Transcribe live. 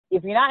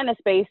if you're not in a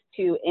space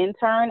to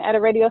intern at a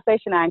radio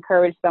station, I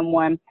encourage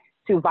someone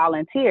to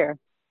volunteer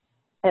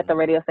at the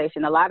radio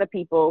station. A lot of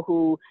people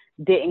who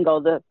didn't go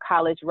the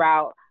college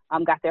route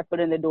got their foot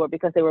in the door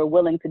because they were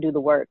willing to do the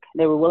work.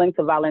 They were willing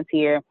to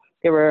volunteer.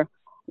 They were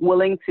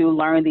willing to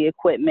learn the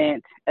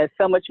equipment. It's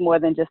so much more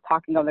than just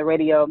talking on the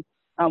radio.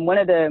 One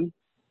of the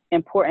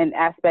important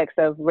aspects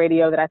of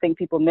radio that I think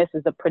people miss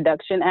is the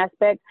production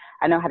aspect.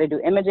 I know how to do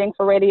imaging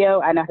for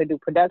radio. I know how to do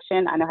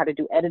production. I know how to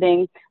do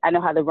editing. I know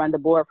how to run the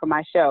board for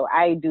my show.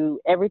 I do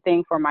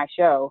everything for my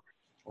show.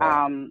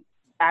 Wow.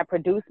 I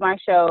produce my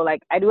show.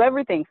 Like, I do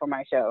everything for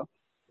my show.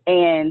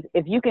 And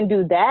if you can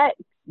do that,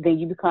 then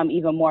you become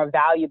even more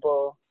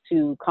valuable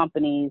to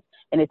companies,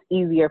 and it's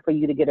easier for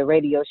you to get a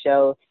radio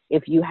show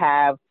if you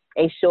have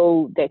a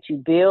show that you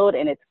build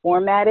and it's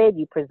formatted,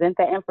 you present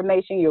that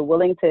information, you're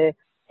willing to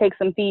take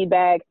some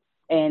feedback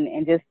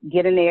and just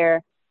get in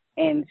there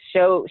and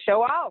show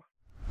off.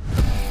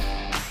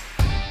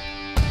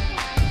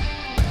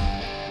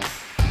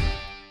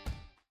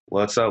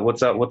 What's up,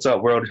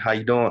 world? How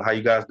you doing? How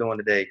you guys doing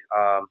today?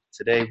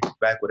 Today we're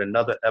back with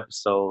another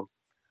episode.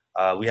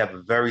 We have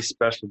a very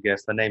special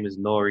guest. Her name is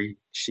Nori.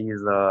 She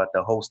is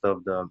the host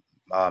of the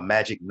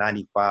Magic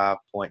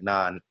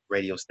 95.9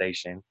 radio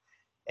station,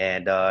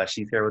 and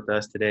she's here with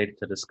us today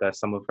to discuss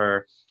some of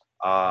her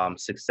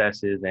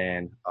successes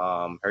and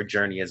her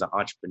journey as an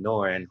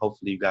entrepreneur. And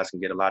hopefully, you guys can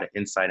get a lot of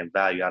insight and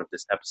value out of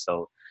this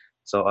episode.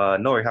 So,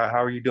 Nori,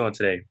 how are you doing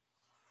today?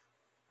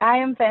 I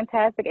am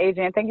fantastic,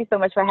 Adrian. Thank you so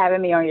much for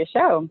having me on your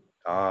show.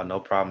 No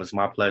problem. It's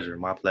my pleasure.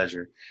 My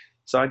pleasure.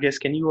 So I guess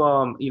can you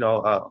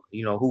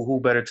who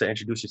better to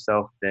introduce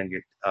yourself than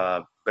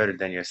better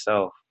than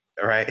yourself,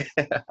 right?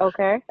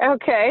 Okay.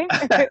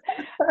 I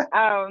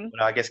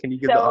guess can you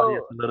give the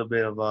audience a little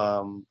bit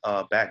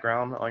of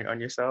background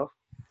on yourself?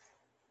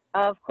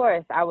 Of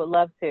course, I would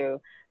love to.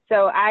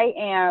 So I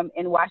am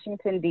in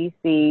Washington,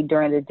 D.C.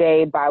 during the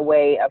day by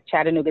way of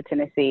Chattanooga,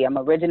 Tennessee. I'm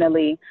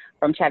originally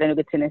from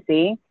Chattanooga,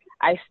 Tennessee.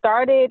 I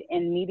started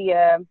in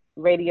media,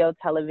 radio,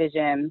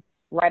 television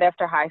right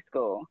after high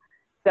school.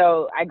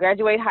 So I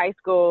graduate high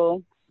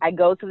school, I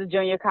go to the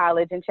junior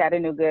college in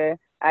Chattanooga,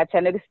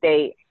 Chattanooga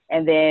State,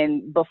 and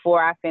then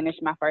before I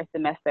finished my first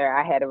semester,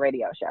 I had a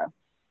radio show.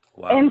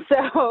 Wow. And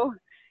so,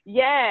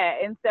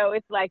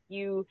 it's like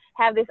you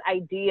have this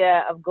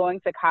idea of going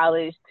to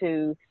college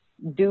to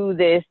do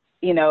this,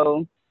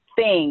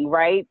 thing,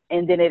 right?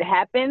 And then it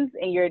happens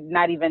and you're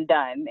not even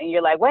done. And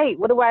you're like, wait,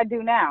 what do I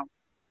do now?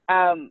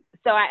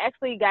 So I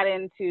actually got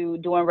into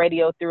doing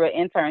radio through an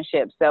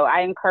internship. So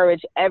I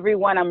encourage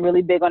everyone. I'm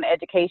really big on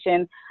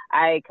education.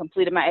 I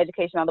completed my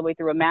education all the way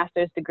through a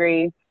master's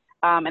degree.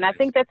 And I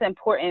think that's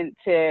important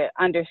to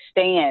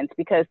understand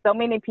because so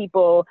many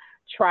people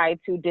try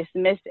to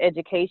dismiss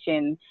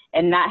education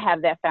and not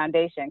have that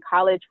foundation.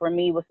 College for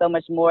me was so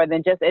much more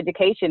than just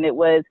education. It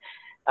was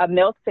a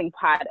melting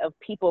pot of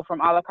people from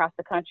all across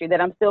the country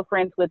that I'm still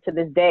friends with to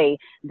this day,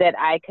 that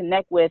I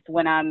connect with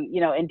when I'm,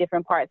 in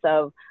different parts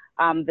of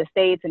the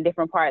States and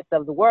different parts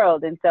of the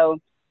world. And so,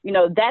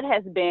 that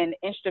has been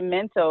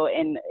instrumental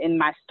in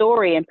my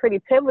story and pretty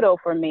pivotal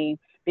for me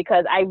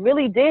because I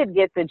really did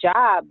get the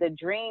job, the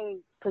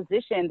dream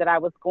position that I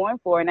was going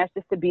for. And that's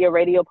just to be a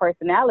radio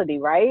personality,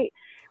 right?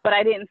 But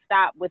I didn't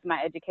stop with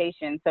my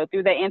education. So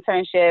through the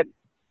internship,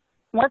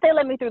 once they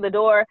let me through the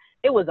door,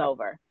 it was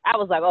over. I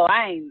was like,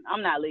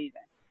 I'm not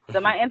leaving. So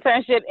my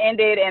internship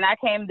ended and I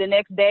came the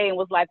next day and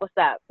was like, what's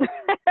up?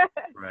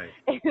 Right.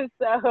 And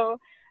so,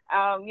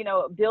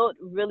 built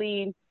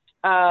really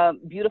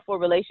beautiful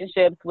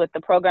relationships with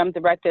the program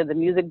director, the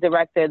music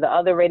director, the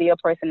other radio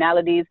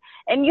personalities.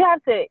 And you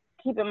have to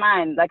keep in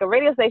mind, like a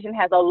radio station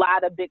has a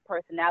lot of big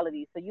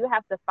personalities. So you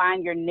have to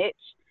find your niche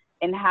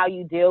in how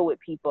you deal with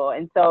people.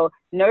 And so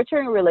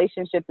nurturing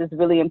relationships is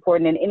really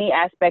important in any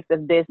aspect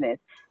of business.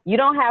 You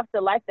don't have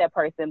to like that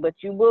person, but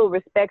you will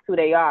respect who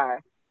they are.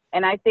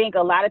 And I think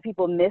a lot of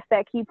people miss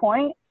that key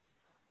point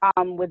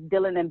with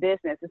dealing in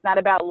business. It's not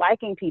about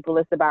liking people,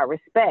 it's about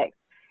respect.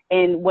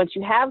 And once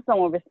you have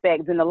someone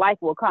respect, then the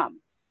like will come,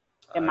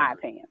 in my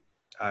opinion.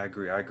 I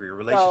agree.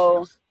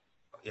 Relationships.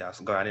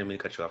 So go ahead. I didn't mean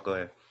to cut you off. Go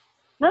ahead.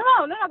 No,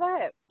 go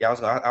ahead. Yeah,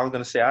 I was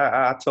gonna say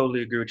I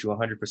totally agree with you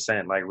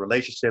 100%. Like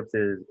relationships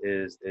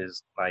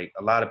is like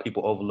a lot of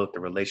people overlook the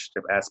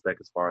relationship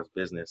aspect as far as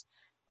business.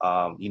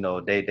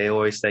 They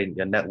always say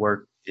your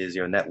network is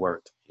your net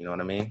worth. You know what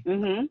I mean?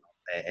 Mm-hmm.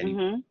 And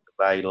you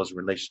value those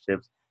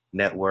relationships,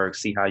 network,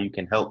 see how you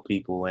can help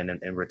people, and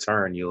in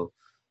return you'll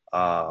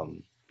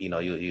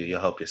you'll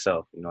help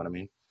yourself. You know what I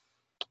mean?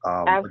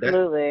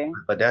 Absolutely.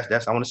 But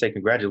that's I want to say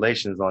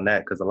congratulations on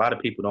that because a lot of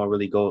people don't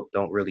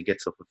really get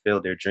to fulfill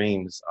their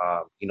dreams.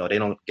 They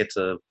don't get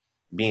to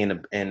be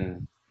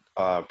in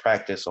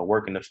practice or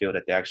work in the field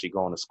that they're actually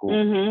going to school.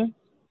 Mm-hmm.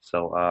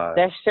 So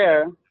that's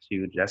true.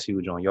 That's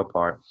huge on your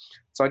part.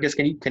 So I guess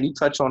can you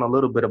touch on a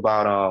little bit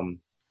about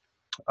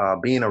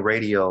being a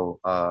radio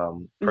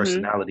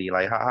personality? Mm-hmm.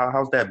 Like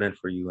how's that been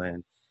for you,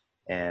 and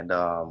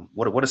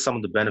what are some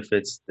of the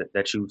benefits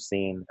that you've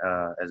seen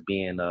as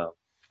being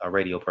a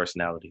radio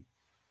personality?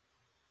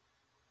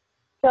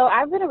 So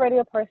I've been a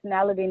radio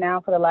personality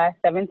now for the last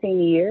 17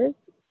 years.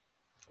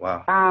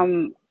 Wow.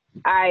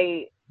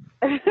 I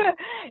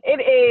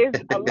it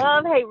is a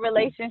love-hate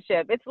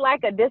relationship. It's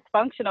like a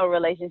dysfunctional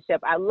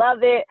relationship. I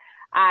love it.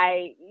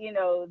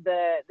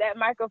 That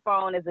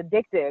microphone is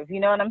addictive. You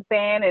know what I'm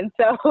saying? And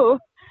so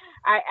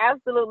I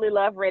absolutely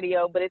love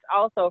radio, but it's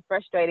also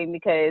frustrating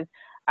because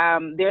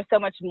there's so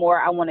much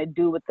more I want to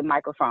do with the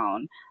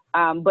microphone.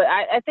 But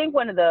I think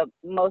one of the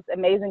most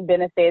amazing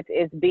benefits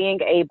is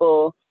being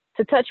able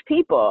to touch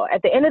people.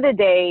 At the end of the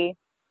day,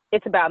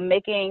 it's about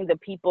making the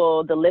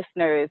people, the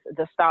listeners,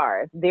 the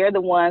stars. They're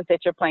the ones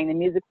that you're playing the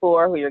music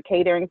for, who you're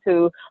catering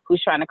to,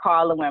 who's trying to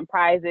call and win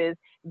prizes.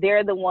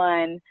 They're the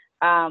one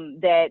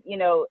that,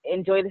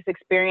 enjoy this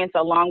experience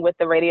along with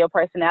the radio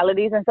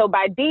personalities. And so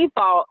by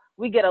default,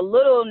 we get a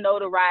little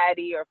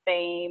notoriety or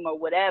fame or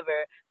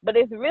whatever, but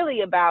it's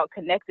really about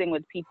connecting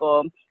with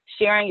people,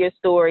 sharing your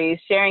stories,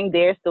 sharing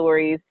their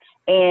stories,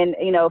 and,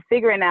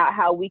 figuring out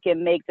how we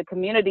can make the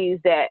communities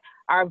that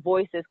our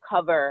voices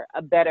cover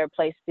a better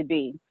place to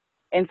be.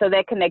 And so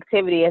that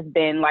connectivity has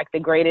been like the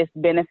greatest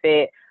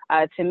benefit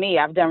to me.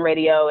 I've done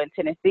radio in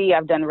Tennessee.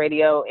 I've done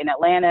radio in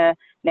Atlanta.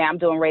 Now I'm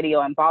doing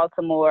radio in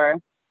Baltimore.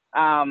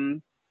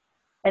 And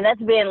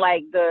that's been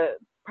like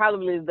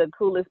probably the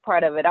coolest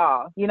part of it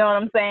all. You know what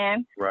I'm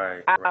saying?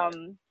 Right.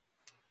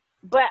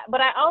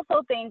 But I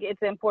also think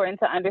it's important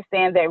to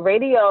understand that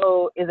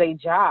radio is a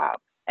job.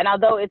 And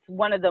although it's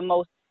one of the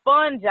most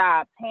fun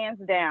jobs, hands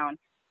down,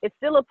 it's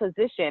still a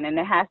position, and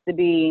it has to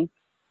be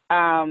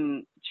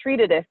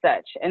treated as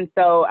such. And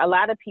so a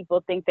lot of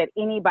people think that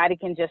anybody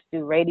can just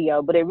do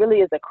radio, but it really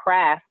is a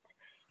craft.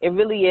 It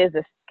really is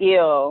a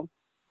skill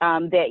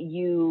that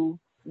you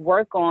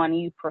work on,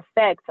 you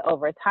perfect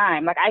over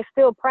time. Like I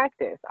still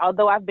practice,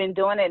 although I've been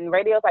doing it, and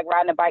radio is like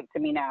riding a bike to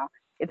me now.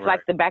 It's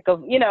like the back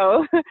of,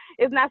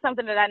 it's not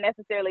something that I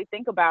necessarily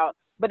think about,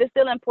 but it's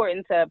still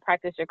important to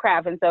practice your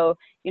craft. And so,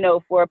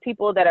 for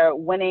people that are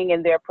winning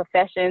in their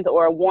professions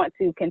or want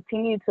to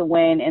continue to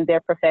win in their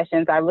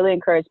professions, I really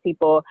encourage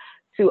people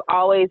to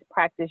always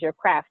practice your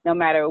craft, no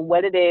matter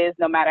what it is,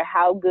 no matter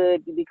how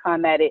good you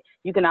become at it,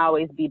 you can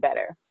always be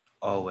better.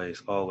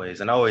 Always.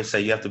 And I always say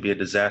you have to be a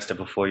disaster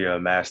before you're a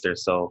master.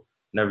 So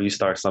whenever you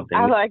start something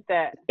I like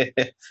that.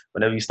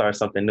 Whenever you start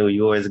something new,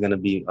 you're always going to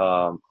be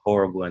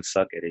horrible and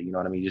suck at it. You know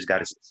what I mean? You just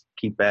got to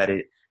keep at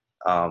it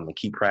and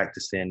keep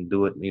practicing,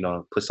 do it,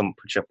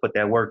 put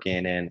that work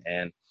in,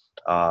 and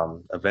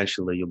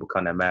eventually you'll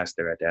become that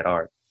master at that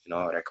art,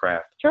 that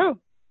craft. True.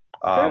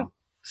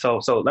 So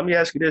let me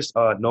ask you this,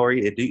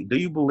 Nori, do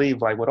you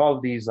believe, like, with all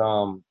of these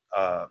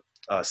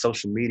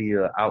social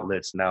media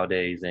outlets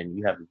nowadays, and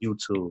you have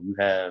YouTube, you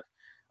have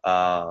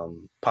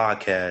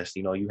podcasts,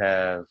 you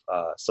have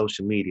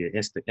social media,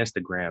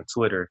 Instagram,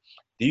 Twitter,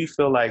 do you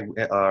feel like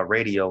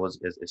radio is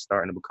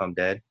starting to become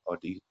dead, or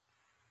do you?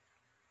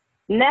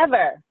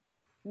 Never.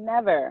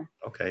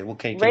 Okay, well,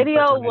 can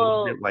radio you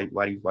will, why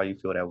do you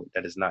feel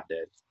that it's not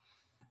dead?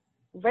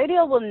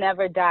 Radio will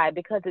never die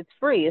because it's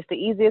free. It's the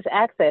easiest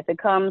access. It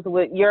comes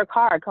with your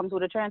car, comes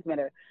with a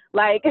transmitter.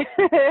 Like,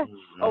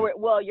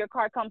 your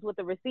car comes with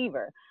a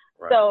receiver.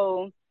 Right.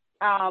 So,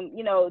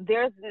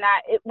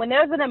 when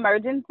there's an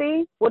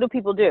emergency, what do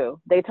people do?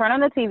 They turn on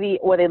the TV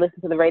or they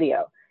listen to the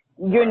radio.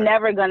 You're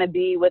never going to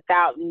be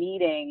without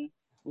needing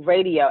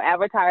radio.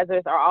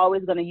 Advertisers are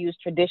always going to use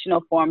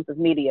traditional forms of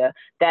media.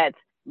 That's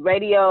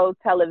radio,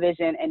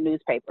 television, and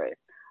newspapers.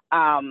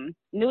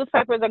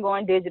 Newspapers are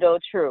going digital,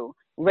 true.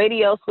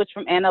 Radio switched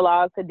from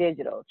analog to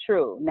digital,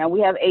 true. Now we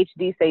have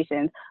HD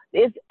stations.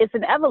 It's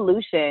an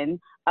evolution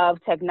of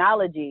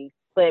technology,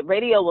 but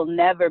radio will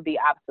never be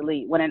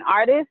obsolete. When an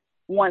artist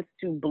wants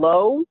to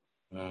blow,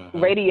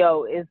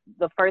 radio is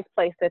the first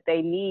place that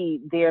they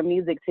need their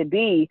music to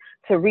be,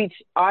 to reach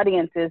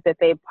audiences that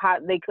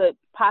they could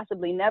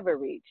possibly never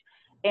reach.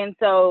 And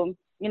so,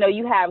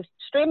 you have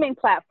streaming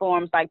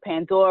platforms like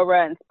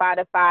Pandora and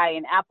Spotify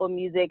and Apple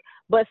Music,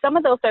 but some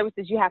of those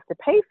services you have to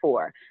pay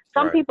for.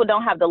 Some people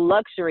don't have the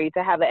luxury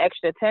to have an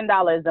extra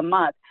 $10 a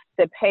month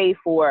to pay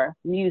for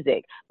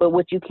music. But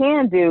what you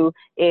can do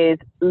is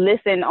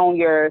listen on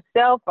your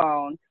cell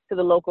phone to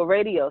the local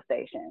radio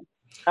station.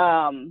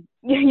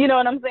 You know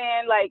what I'm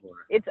saying? Like,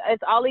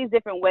 it's all these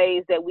different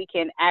ways that we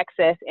can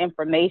access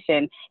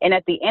information. And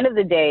at the end of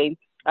the day,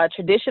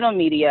 traditional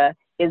media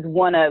is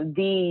one of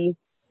the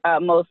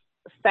most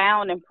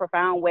sound and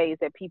profound ways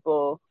that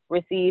people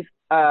receive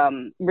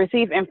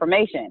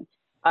information,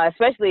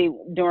 especially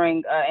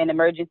during an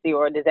emergency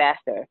or a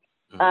disaster.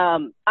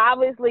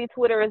 Obviously,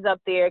 Twitter is up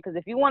there because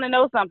if you want to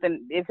know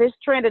something, if it's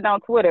trended on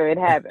Twitter, it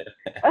happened.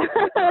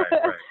 right.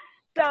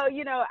 So,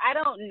 I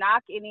don't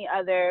knock any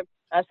other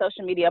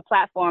social media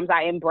platforms.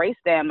 I embrace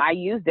them. I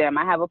use them.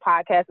 I have a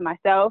podcast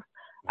myself.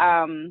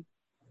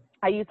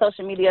 I use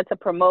social media to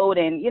promote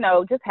and,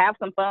 just have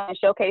some fun and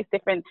showcase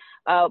different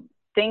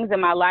things in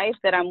my life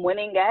that I'm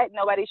winning at.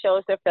 Nobody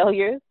shows their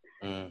failures.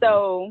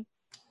 So,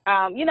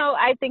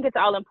 I think it's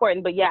all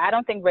important. But, I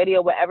don't think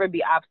radio will ever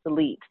be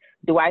obsolete.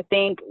 Do I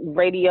think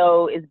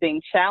radio is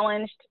being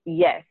challenged?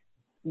 Yes.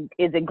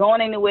 Is it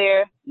going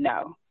anywhere?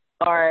 No.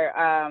 Or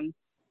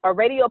are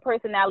radio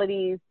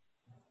personalities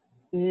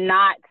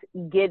not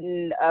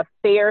getting a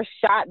fair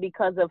shot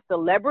because of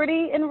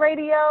celebrity in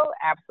radio?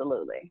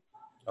 Absolutely.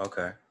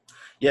 Okay.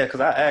 Yeah,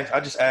 because I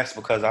just asked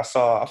because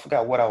I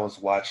forgot what I was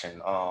watching,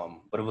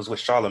 but it was with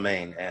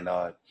Charlemagne, and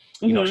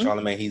Mm-hmm.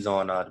 Charlemagne, he's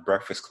on the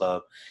Breakfast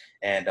Club,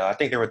 and I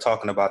think they were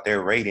talking about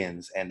their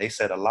ratings, and they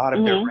said a lot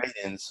of their Mm-hmm.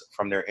 ratings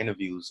from their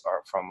interviews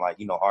are from like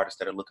artists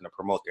that are looking to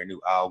promote their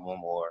new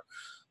album or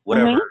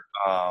whatever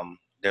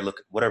Mm-hmm.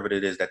 whatever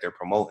it is that they're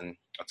promoting,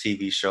 a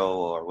TV show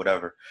or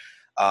whatever.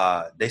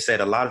 They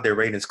said a lot of their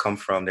ratings come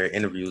from their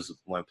interviews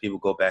when people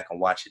go back and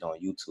watch it on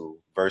YouTube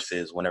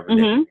versus whenever they're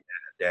Mm-hmm.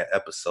 that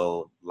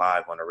episode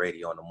live on the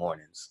radio in the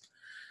mornings.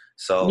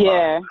 So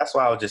Yeah. that's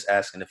why I was just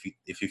asking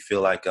if you feel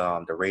like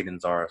the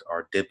ratings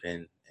are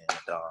dipping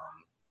and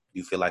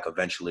you feel like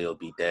eventually it'll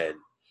be dead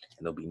and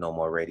there'll be no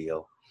more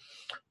radio.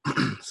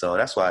 So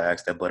that's why I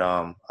asked that. But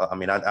I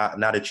mean,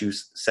 now that you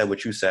said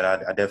what you said, I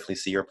definitely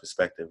see your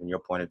perspective and your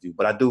point of view.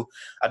 But I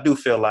do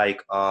feel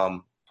like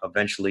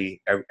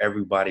eventually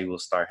everybody will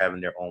start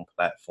having their own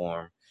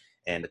platform,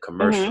 and the Mm-hmm.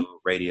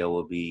 commercial radio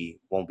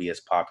won't be as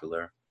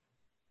popular.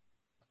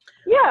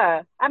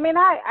 Yeah. I mean,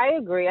 I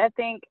agree. I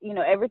think,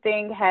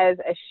 everything has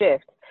a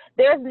shift.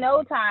 There's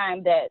no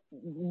time that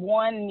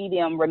one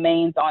medium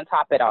remains on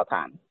top at all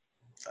times.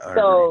 I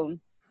agree. So,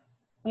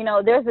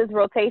 there's this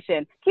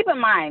rotation. Keep in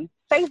mind,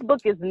 Facebook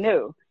is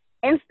new,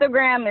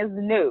 Instagram is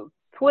new,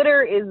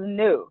 Twitter is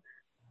new,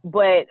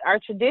 but our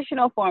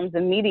traditional forms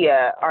of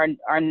media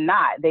are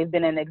not. They've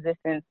been in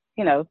existence,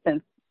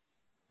 since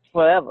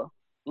forever,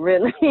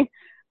 really.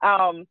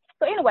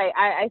 So anyway,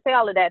 I say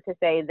all of that to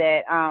say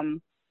that,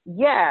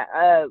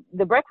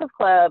 the Breakfast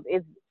Club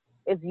is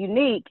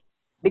unique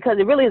because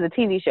it really is a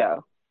TV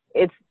show.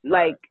 It's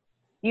Right. like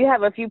you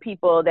have a few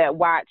people that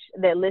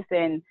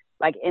listen,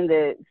 like in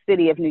the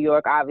city of New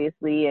York,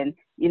 obviously, and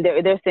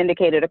they're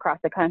syndicated across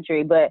the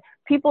country. But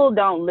people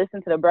don't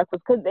listen to the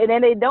Breakfast because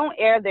then they don't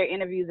air their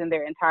interviews in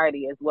their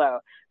entirety as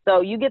well.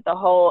 So you get the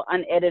whole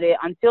unedited,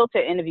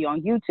 unfiltered interview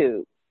on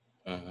YouTube.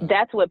 Hmm.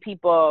 That's what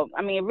people.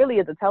 I mean, it really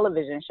is a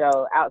television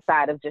show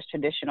outside of just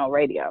traditional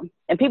radio,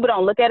 and people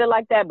don't look at it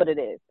like that, but it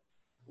is.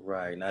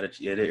 Right. Not that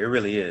it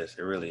really is.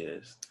 It really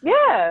is.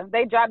 Yeah,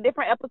 they drop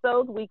different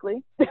episodes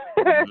weekly,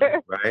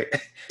 Right.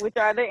 which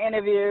are the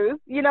interviews.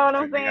 You know what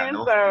I'm They got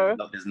saying?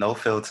 So there's no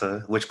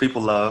filter, which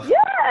people love.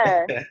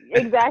 yeah,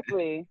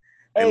 exactly,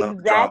 They love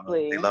the drama. They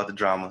exactly. love the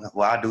drama.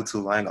 Well, I do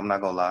too. I'm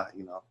not gonna lie.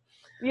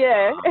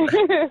 Yeah.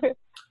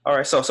 All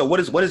right. So what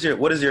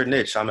is your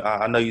niche?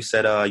 I know you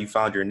said you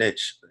found your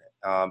niche,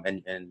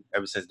 and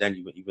ever since then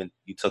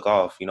you took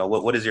off.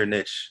 What is your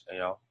niche?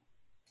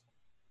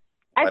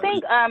 I Like what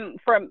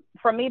think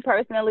for me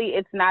personally,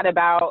 it's not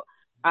about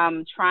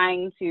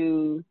trying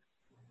to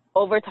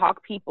overtalk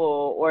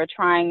people or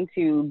trying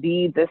to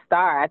be the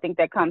star. I think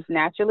that comes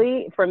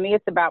naturally. For me,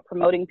 it's about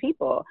promoting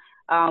people.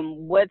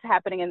 What's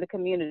happening in the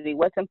community?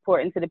 What's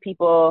important to the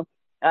people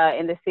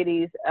in the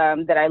cities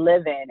that I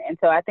live in? And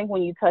so I think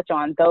when you touch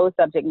on those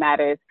subject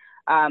matters,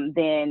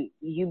 then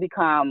you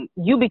become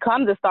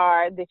the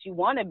star that you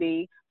want to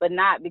be, but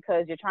not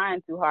because you're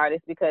trying too hard.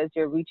 It's because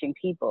you're reaching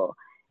people.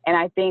 And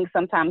I think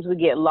sometimes we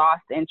get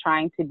lost in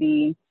trying to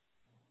be,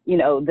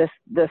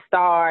 the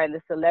star and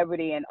the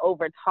celebrity and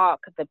over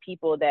talk the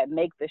people that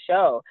make the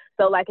show.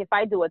 So like if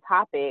I do a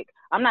topic,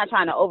 I'm not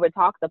trying to over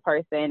talk the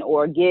person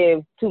or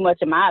give too much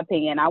of my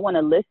opinion. I want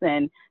to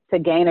listen to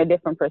gain a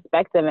different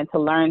perspective and to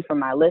learn from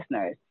my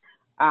listeners.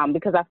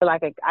 Because I feel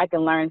like I can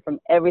learn from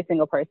every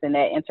single person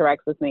that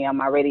interacts with me on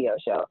my radio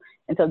show.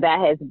 And so that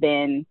has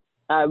been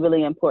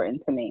really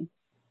important to me.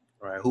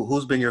 right?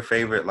 Who's been your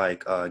favorite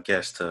like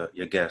guest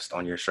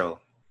on your show?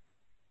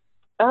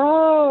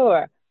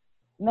 Oh,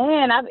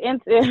 man, I've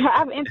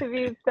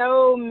interviewed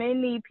so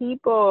many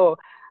people.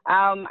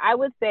 I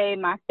would say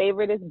my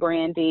favorite is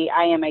Brandy.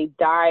 I am a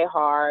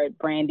diehard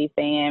Brandy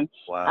fan.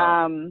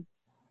 Wow. Um,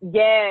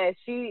 yeah,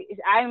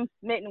 I'm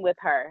smitten with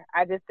her.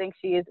 I just think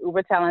she is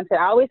uber talented.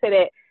 I always say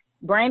that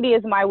Brandy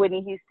is my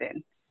Whitney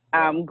Houston.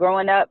 Wow.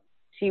 Growing up,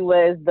 she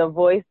was the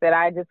voice that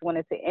I just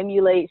wanted to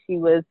emulate. She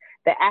was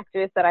the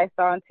actress that I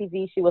saw on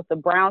TV. She was the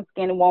brown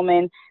skinned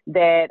woman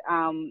that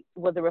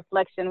was a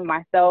reflection of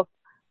myself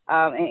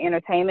in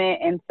entertainment.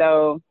 And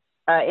so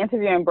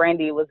interviewing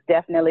Brandy was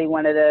definitely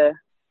one of the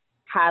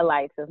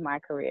highlights of my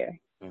career.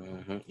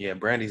 Yeah,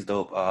 Brandy's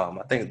dope.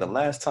 I think the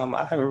last time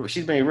I heard,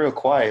 she's been real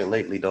quiet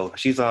lately though.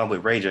 She's on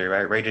with Ray J,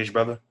 right? Ray J's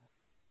brother.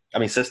 I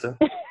mean sister.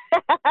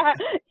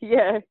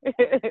 Yeah.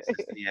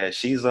 Yeah,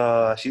 she's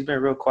been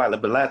real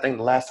quiet. But I think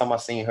the last time I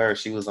seen her,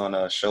 she was on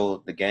a show,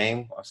 The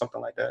Game or something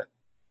like that.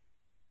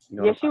 You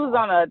know what Yeah, I'm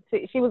talking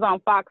about? she was on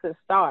Fox's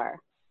Star.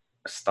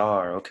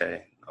 Star.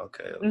 Okay.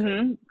 Okay.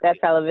 Okay. That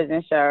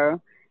television show.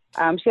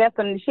 She has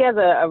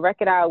a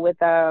record out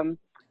with I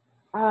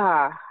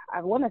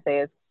want to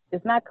say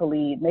it's not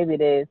Khalid, maybe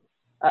it is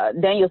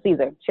Daniel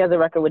Caesar. She has a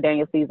record with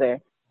Daniel Caesar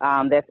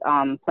that's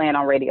playing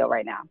on radio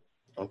right now.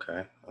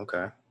 Okay.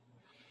 Okay.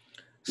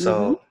 Mhm.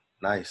 So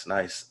nice,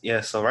 nice.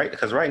 Yeah. So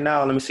because right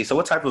now, let me see. So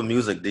what type of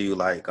music do you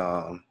like?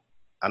 I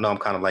know I'm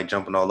kind of like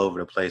jumping all over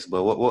the place,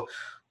 but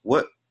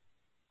what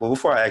Well,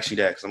 before I ask you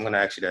that, because I'm going to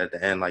ask you that at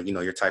the end, like,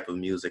 your type of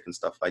music and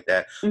stuff like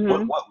that.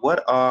 Mm-hmm.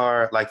 What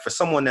are, like, for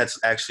someone that's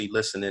actually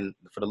listening,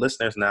 for the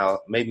listeners now,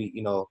 maybe,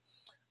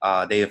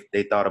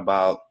 they thought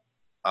about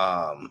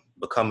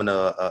becoming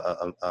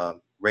a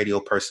radio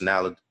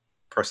personality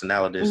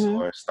Mm-hmm.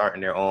 or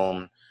starting their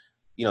own,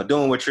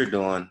 doing what you're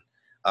doing.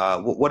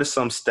 What are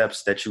some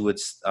steps that you would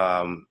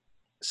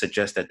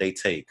suggest that they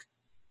take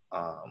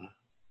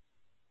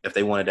if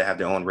they wanted to have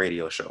their own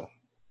radio show?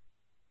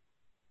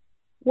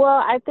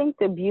 Well, I think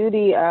the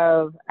beauty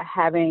of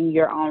having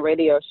your own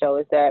radio show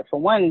is that,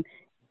 for one,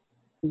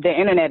 the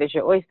internet is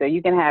your oyster.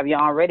 You can have your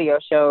own radio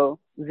show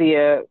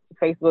via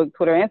Facebook,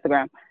 Twitter,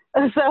 Instagram.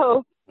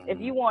 So if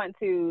you want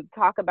to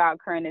talk about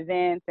current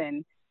events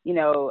and,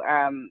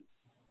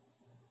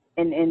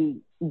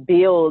 and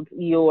build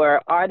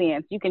your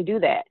audience, you can do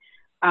that.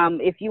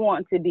 If you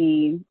want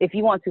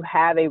to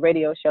have a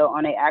radio show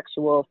on an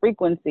actual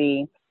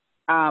frequency,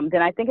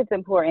 then I think it's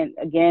important,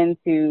 again,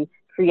 to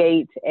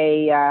create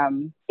a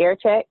air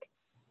check.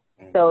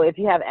 So if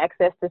you have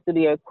access to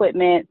studio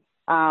equipment,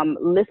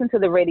 listen to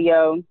the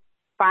radio,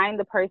 find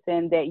the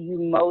person that you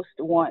most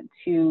want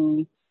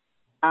to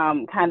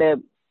kind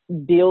of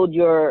build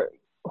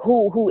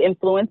who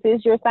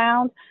influences your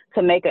sound,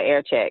 to make an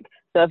air check.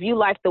 So if you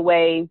like the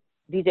way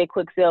DJ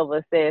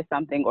Quicksilver says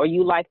something, or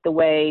you like the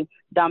way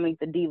Dominique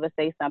the Diva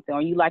says something,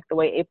 or you like the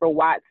way April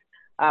Watts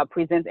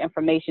presents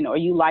information, or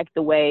you like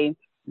the way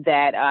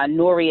that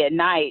Nori at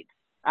Night,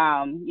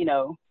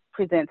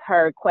 presents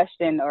her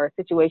question or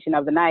situation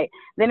of the night,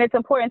 then it's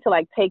important to,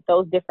 like, take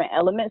those different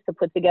elements to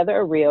put together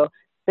a reel,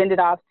 send it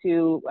off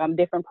to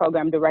different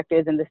program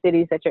directors in the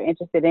cities that you're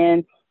interested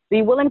in.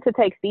 Be willing to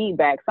take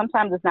feedback.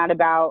 Sometimes it's not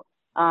about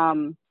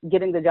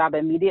getting the job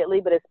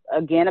immediately, but it's,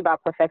 again,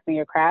 about perfecting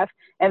your craft.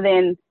 And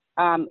then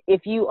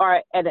if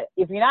you're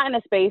not in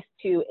a space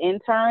to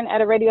intern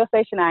at a radio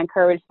station, I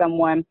encourage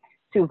someone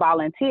to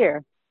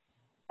volunteer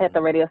at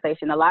the radio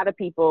station. A lot of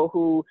people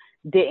who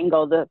didn't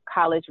go the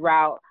college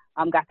route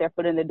got their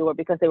foot in the door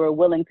because they were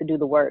willing to do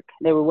the work.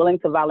 They were willing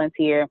to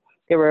volunteer.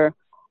 They were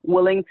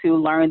willing to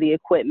learn the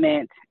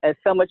equipment. As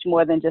so much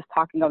more than just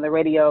talking on the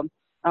radio.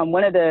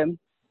 One of the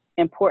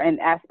important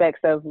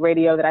aspects of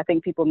radio that I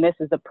think people miss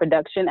is the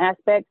production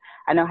aspect.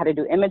 I know how to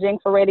do imaging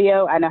for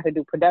radio. I know how to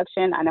do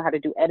production. I know how to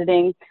do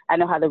editing. I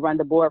know how to run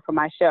the board for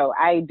my show.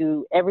 I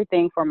do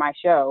everything for my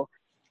show.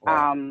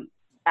 Wow.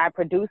 I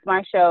produce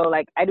my show.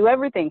 Like, I do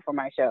everything for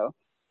my show.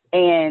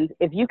 And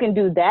if you can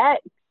do that,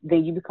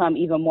 then you become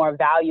even more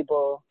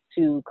valuable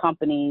to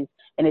companies,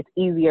 and it's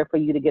easier for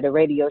you to get a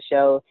radio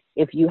show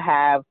if you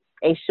have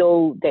a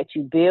show that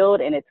you build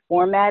and it's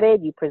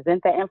formatted, you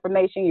present that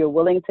information, you're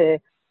willing to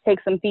take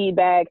some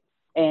feedback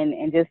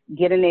and just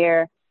get in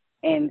there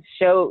and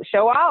show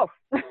off.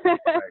 Right,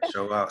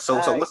 show off.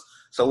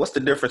 So what's the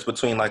difference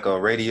between, like, a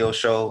radio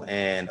show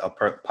and a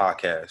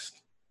podcast?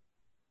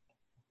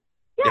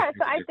 Yeah,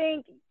 so I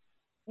think,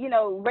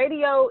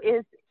 radio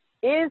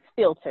is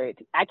filtered.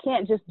 I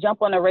can't just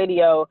jump on the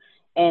radio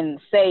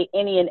and say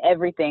any and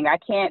everything. I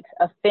can't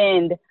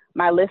offend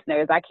my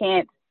listeners. I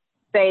can't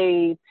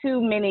say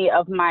too many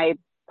of my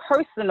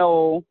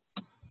personal,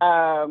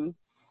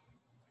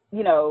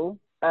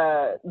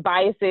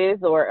 biases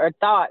or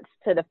thoughts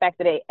to the fact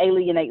that it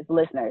alienates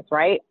listeners,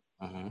 right?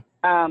 Mm-hmm.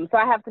 So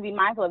I have to be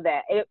mindful of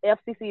that.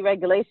 FCC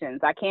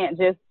regulations. I can't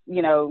just,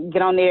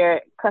 get on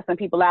there cussing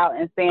people out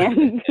and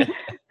saying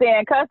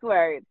cuss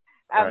words.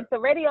 Right. So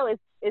radio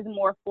is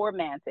more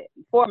formatted.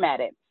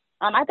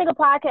 I think a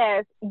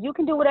podcast, you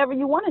can do whatever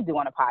you want to do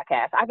on a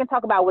podcast. I can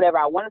talk about whatever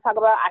I want to talk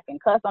about. I can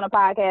cuss on a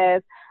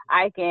podcast.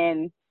 I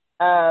can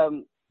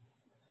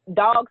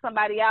dog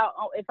somebody out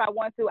if I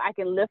want to. I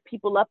can lift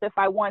people up if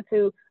I want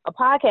to. A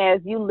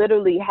podcast, you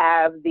literally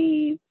have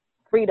the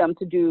freedom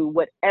to do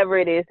whatever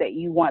it is that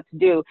you want to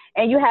do.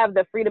 And you have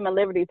the freedom and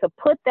liberty to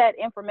put that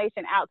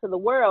information out to the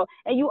world.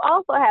 And you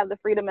also have the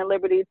freedom and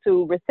liberty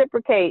to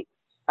reciprocate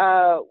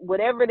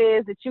whatever it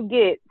is that you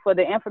get for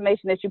the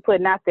information that you're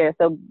putting out there.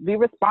 So be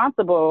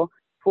responsible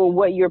for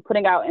what you're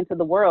putting out into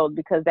the world,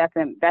 because that's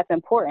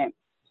important.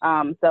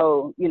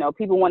 So,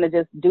 people want to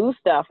just do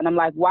stuff. And I'm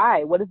like,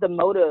 why? What is the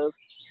motive?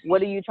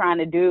 What are you trying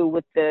to do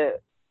with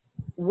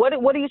what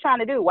are you trying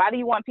to do? Why do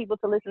you want people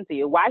to listen to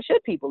you? Why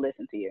should people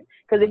listen to you?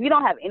 Because if you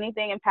don't have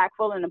anything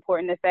impactful and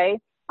important to say,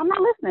 I'm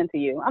not listening to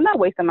you. I'm not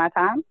wasting my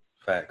time.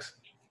 Facts.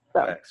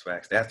 Facts.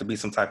 There has to be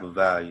some type of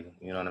value.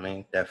 You know what I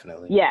mean?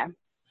 Definitely. Yeah.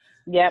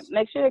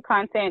 Make sure the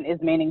content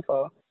is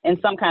meaningful in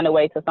some kind of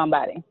way to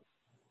somebody.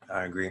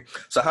 I agree.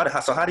 So how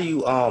do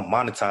you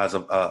monetize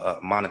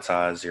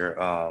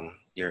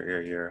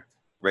your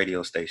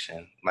radio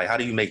station? Like, how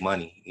do you make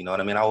money? You know what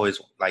I mean? I always,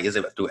 like, is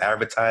it through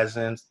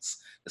advertisements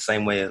the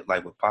same way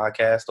like with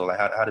podcasts, or like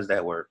how does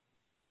that work?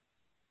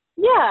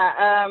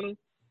 Yeah,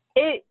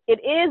 it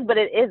is, but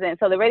it isn't.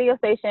 So the radio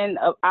station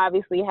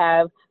obviously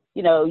have,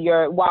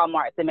 your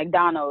Walmarts and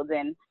McDonald's,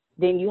 and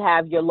then you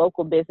have your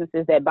local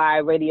businesses that buy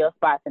radio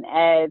spots and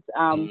ads.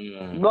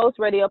 Most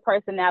radio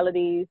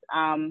personalities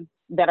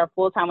that are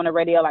full-time on the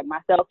radio, like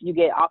myself, you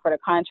get offered a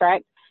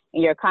contract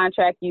In your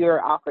contract,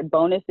 you're offered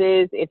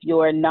bonuses if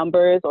your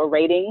numbers or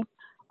ratings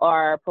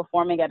are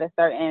performing at a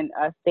certain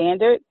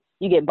standard.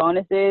 You get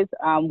bonuses.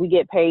 We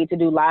get paid to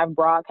do live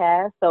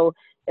broadcasts. So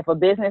if a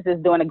business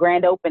is doing a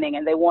grand opening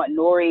and they want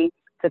Nori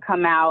to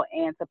come out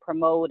and to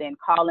promote and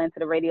call into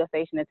the radio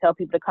station and tell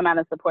people to come out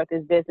and support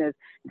this business,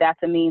 that's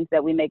a means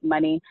that we make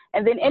money.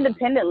 And then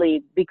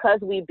independently, because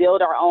we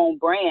build our own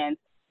brands,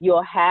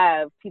 you'll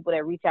have people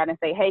that reach out and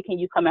say, hey, can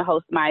you come and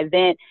host my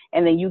event?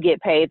 And then you get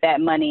paid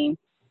that money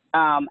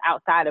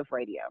outside of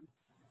radio.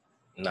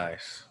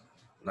 Nice.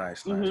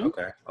 Mm-hmm.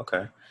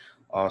 Okay.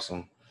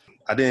 Awesome.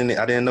 I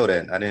didn't know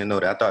that.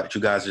 I thought that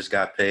you guys just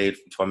got paid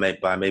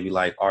by maybe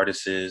like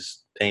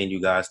artists paying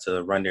you guys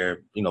to run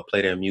their,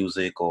 play their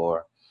music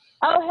or.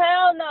 Oh,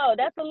 hell no.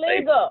 That's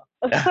illegal.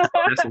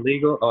 That's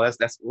illegal? Oh,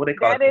 that's what they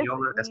call it,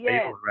 payola? That's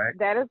payola, right?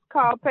 That is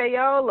called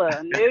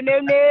payola.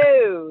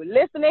 No.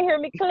 Listen and hear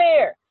me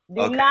clear.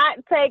 Do not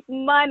take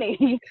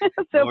money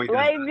to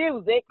play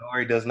music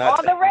Nori does not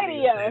on the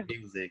radio.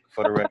 Music,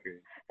 for the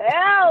record.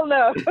 Hell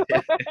no.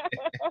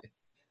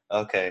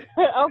 Okay.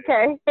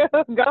 Okay.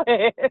 Go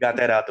ahead. Got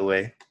that out the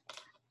way.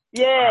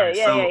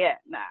 Yeah.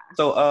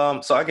 Nah.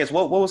 So I guess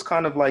what was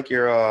kind of like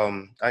your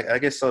I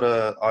guess so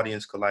the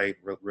audience could like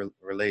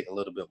relate a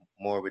little bit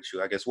more with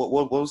you. I guess what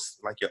was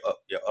like your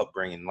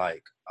upbringing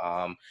like?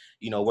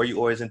 Were you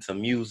always into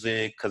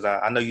music? Because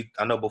I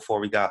know before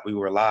we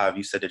were live,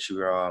 you said that you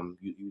were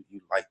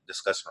you like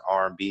discussing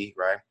R&B,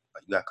 right?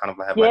 Like you got kind of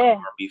like have like an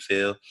R&B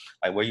feel.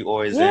 Like were you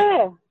always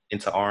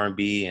into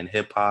R&B and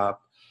hip hop?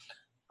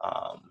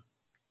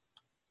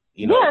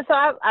 So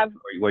I've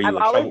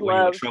always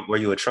loved. Were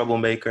you a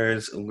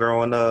troublemaker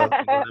growing up?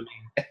 You know what I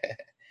mean?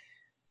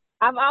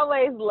 I've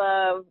always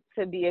loved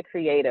to be a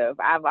creative.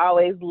 I've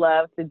always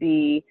loved to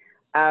be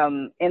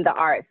in the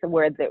arts,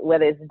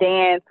 whether it's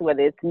dance,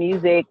 whether it's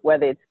music,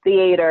 whether it's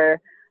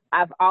theater.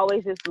 I've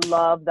always just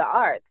loved the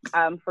arts.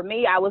 For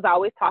me, I was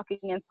always talking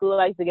in school.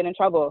 I used to get in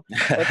trouble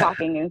for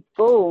talking in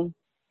school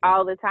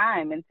all the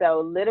time. And so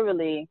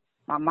literally,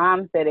 my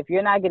mom said, if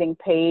you're not getting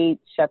paid,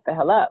 shut the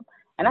hell up.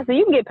 And I said,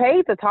 you can get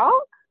paid to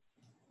talk?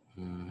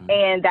 Mm-hmm.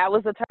 And that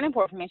was the turning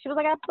point for me. She was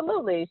like,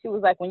 absolutely. She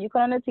was like, when you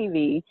come on the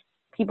TV,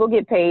 people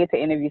get paid to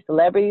interview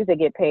celebrities. They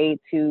get paid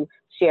to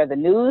share the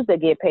news. They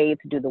get paid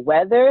to do the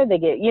weather. They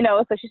get,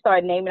 so she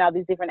started naming all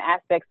these different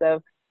aspects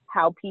of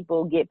how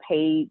people get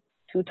paid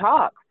to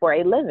talk for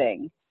a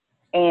living.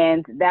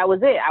 And that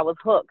was it. I was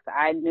hooked.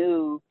 I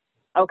knew,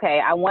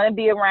 okay, I want to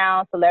be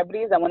around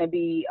celebrities. I want to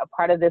be a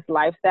part of this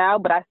lifestyle,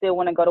 but I still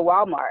want to go to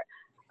Walmart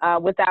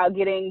without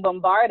getting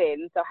bombarded.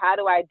 And so how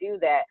do I do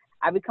that?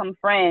 I become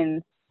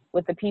friends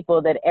with the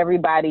people that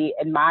everybody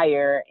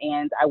admire.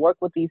 And I work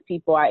with these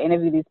people. I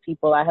interview these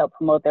people. I help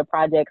promote their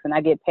projects, and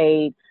I get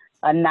paid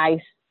a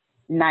nice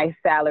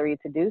salary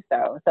to do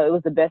so. So it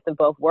was the best of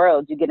both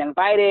worlds. You get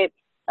invited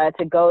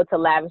to go to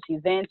lavish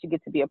events. You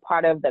get to be a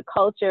part of the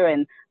culture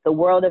and the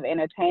world of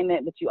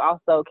entertainment, but you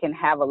also can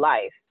have a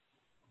life.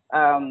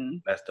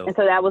 That's dope. And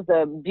so that was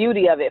the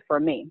beauty of it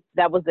for me.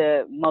 That was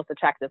the most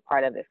attractive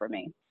part of it for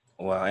me.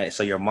 Wow.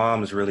 So your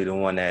mom is really the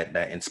one that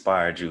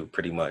inspired you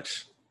pretty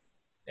much.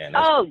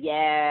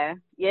 Yeah.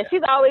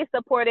 She's always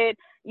supported.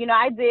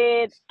 I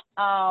did,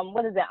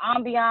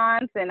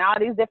 ambiance and all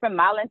these different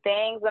modeling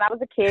things when I was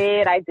a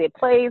kid. I did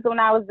plays when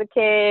I was a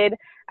kid.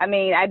 I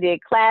mean, I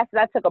did classes.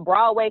 I took a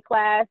Broadway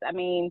class. I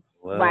mean,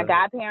 my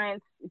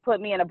godparents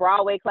put me in a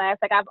Broadway class.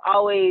 Like I've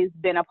always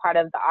been a part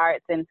of the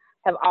arts and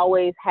have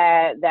always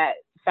had that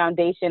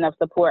foundation of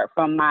support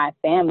from my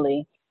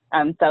family.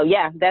 So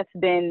yeah, that's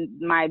been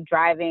my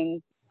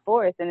driving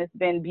force, and it's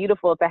been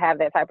beautiful to have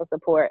that type of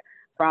support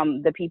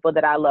from the people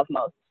that I love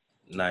most.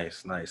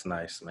 Nice,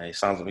 man.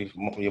 Sounds like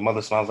your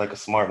mother sounds like a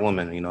smart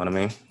woman. You know what I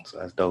mean? So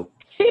that's dope.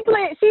 She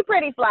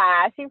pretty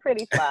fly.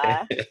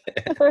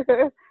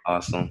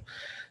 Awesome.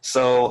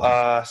 So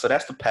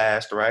that's the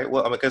past, right?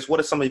 Well, because what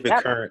are some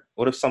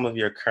of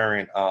your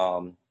current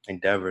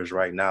endeavors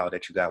right now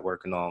that you got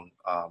working on?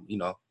 What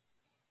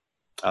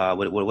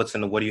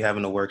do you have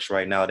in the works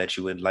right now that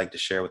you would like to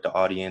share with the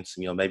audience?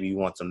 Maybe you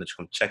want them to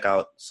come check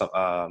out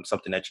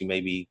something that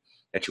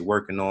you're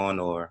working on,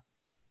 or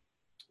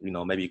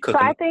maybe cooking.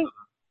 So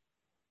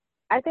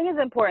I think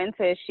it's important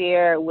to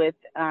share with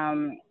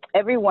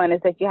everyone is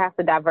that you have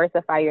to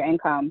diversify your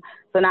income.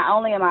 So not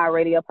only am I a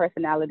radio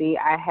personality,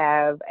 I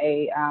have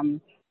a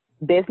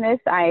business.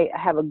 I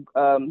have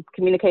a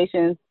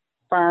communications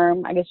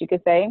firm, I guess you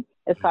could say.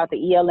 It's called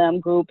the ELM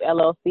Group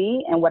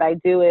LLC, and what I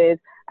do is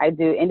I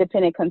do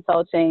independent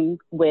consulting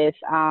with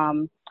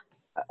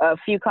a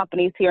few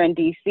companies here in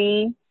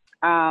DC.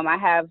 I'm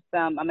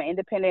an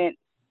independent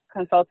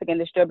consulting and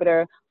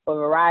distributor for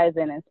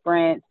Verizon and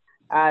Sprint,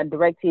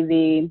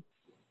 DirecTV,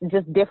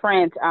 just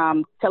different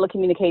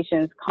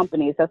telecommunications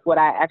companies. That's what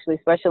I actually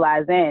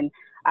specialize in.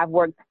 I've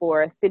worked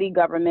for city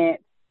government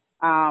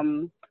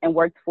and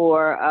worked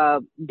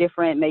for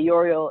different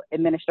mayoral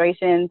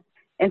administrations.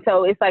 And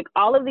so it's like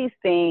all of these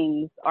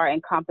things are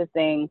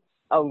encompassing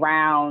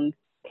around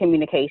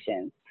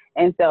communications.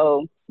 And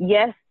so,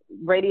 yes,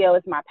 radio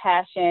is my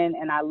passion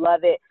and I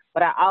love it,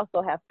 but I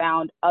also have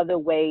found other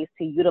ways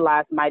to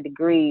utilize my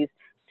degrees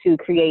to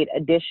create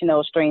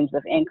additional streams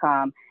of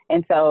income.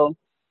 And so,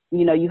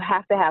 you know, you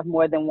have to have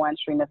more than one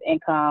stream of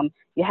income.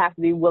 You have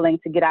to be willing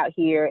to get out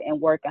here and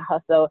work and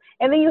hustle.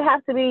 And then you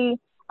have to be,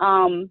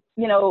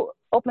 you know,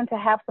 open to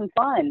have some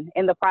fun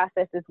in the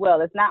process as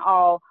well. It's not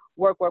all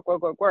work, work,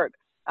 work, work, work.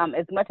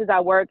 As much as I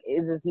work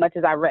is as much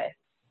as I rest.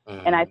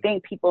 And I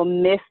think people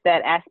miss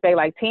that aspect,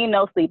 like team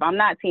no sleep. I'm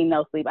not team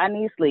no sleep. I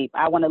need sleep.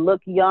 I want to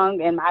look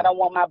young and I don't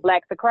want my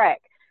black to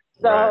crack.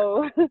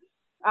 So right.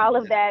 All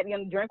of that, you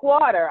know, drink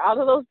water, all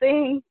of those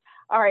things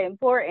are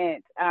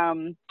important.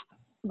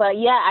 But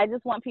yeah, I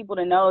just want people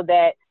to know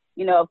that,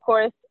 you know, of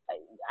course,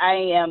 I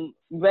am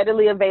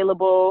readily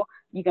available.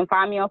 You can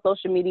find me on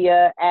social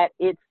media at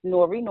It's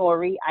Nori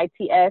Nori,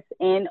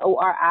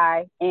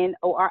 ITSNORI,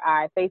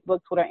 Facebook,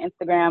 Twitter,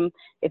 Instagram.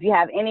 If you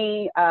have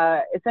any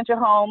essential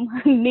home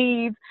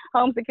needs,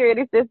 home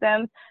security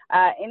systems,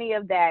 any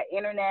of that,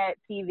 internet,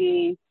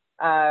 TV,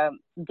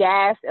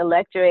 gas,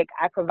 electric,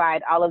 I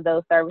provide all of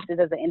those services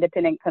as an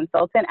independent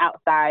consultant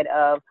outside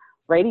of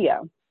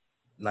radio.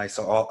 Nice.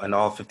 So in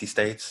all 50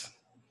 states?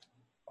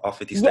 All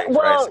 50 states, yeah,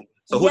 well, right?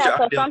 So who's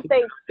your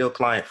ideal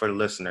client for the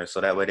listeners,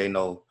 so that way they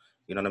know,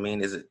 you know what I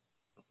mean?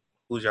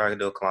 Who's your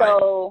ideal client?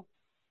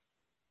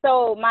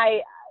 So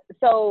my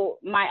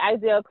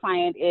ideal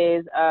client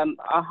is a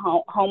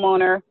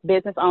homeowner,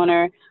 business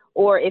owner,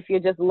 or if you're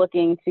just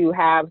looking to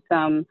have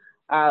some,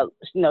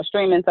 you know,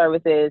 streaming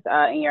services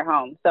in your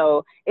home.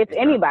 So it's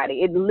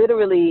anybody. It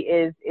literally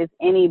is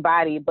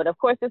anybody. But of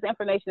course, this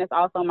information is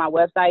also on my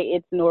website.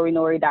 It's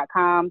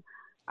norinori.com.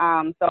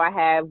 So I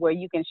have where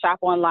you can shop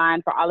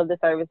online for all of the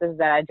services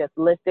that I just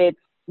listed.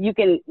 You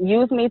can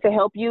use me to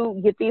help you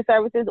get these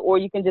services, or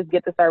you can just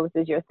get the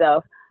services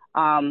yourself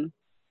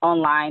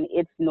online.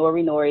 It's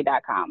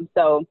norinori.com.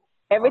 So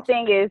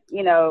everything is,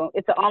 you know,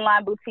 it's an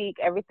online boutique.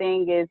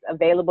 Everything is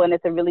available, and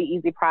it's a really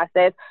easy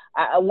process.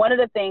 One of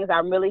the things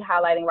I'm really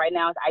highlighting right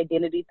now is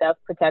identity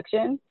theft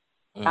protection,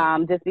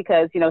 just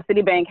because, you know,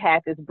 Citibank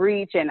had this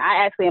breach, and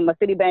I actually am a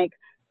Citibank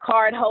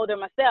card holder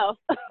myself.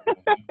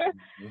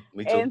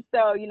 Me too. And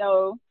so, you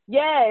know,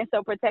 and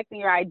so protecting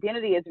your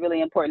identity is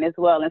really important as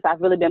well. And so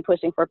I've really been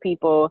pushing for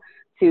people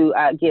to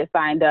get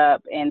signed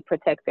up and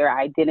protect their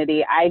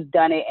identity. I've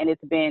done it, and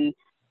it's been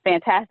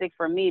fantastic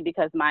for me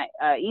because my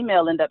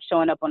email ended up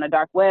showing up on the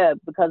dark web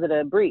because of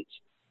the breach.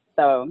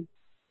 So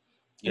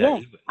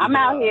I'm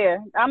out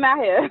here.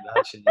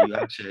 You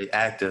actually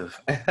active.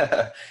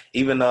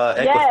 Even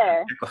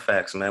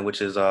Equifax, man,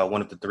 which is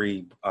one of the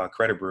three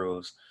credit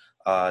bureaus.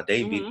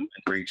 They've been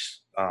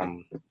breached.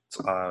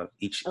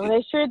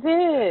 They sure did.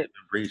 Been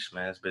breached,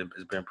 man. It's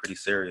been pretty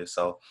serious.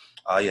 So,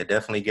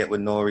 definitely get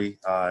with Nori.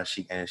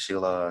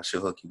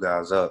 She'll hook you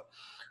guys up.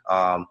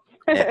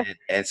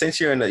 And since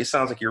you're it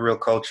sounds like you're real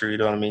culture. You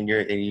know what I mean.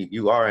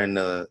 You are in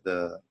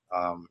the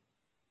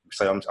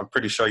so I'm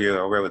pretty sure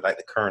you're aware with like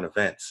the current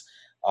events.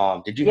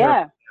 Did you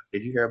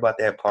hear about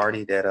that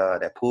party,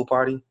 that pool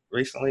party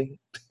recently?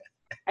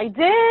 I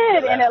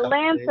did in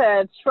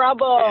Atlanta.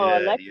 Trouble.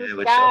 Alexis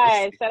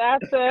Sky.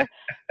 Shout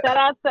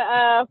out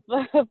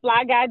to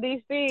Fly Guy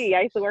DC.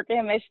 I used to work with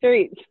him at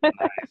Streets.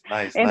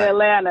 Nice. In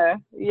Atlanta.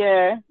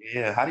 Yeah.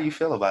 Yeah. How do you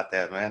feel about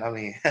that, man? I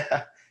mean,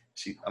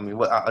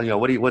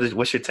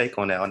 what's your take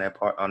on that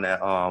on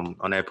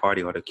that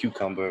party, or the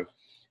cucumber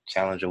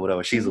challenge or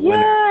whatever? She's a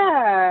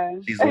winner.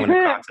 She's the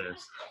winner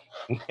contest.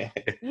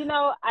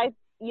 I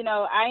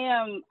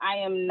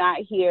am not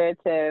here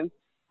to,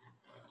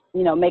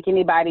 you know, make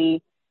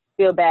anybody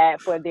feel bad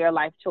for their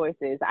life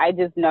choices. I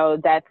just know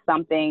that's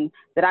something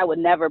that I would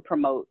never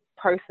promote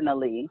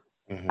personally.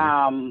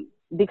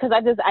 Because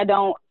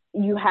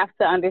you have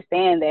to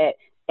understand that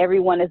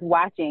everyone is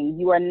watching.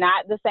 You are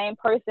not the same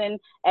person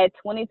at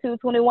 22,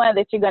 21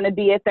 that you're going to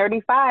be at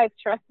 35.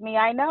 Trust me,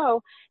 I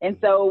know. And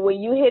so when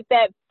you hit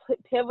that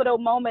pivotal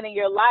moment in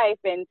your life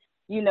and,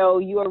 you know,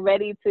 you are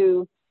ready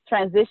to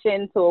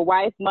transition to a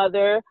wife,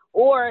 mother,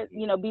 or,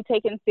 you know, be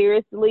taken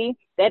seriously,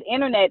 that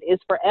internet is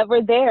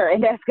forever there,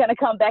 and that's going to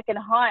come back and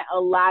haunt a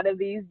lot of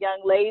these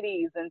young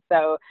ladies. And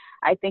so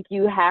I think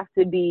you have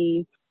to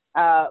be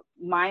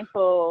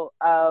mindful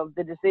of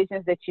the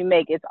decisions that you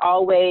make. It's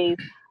always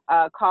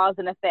cause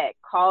and effect.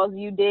 Cause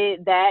you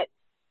did that,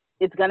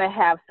 it's going to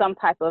have some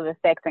type of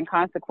effects and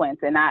consequence.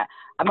 And my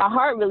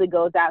heart really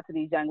goes out to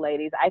these young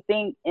ladies. I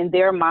think in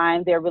their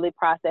mind, they're really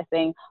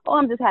processing, oh,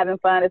 I'm just having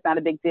fun. It's not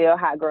a big deal.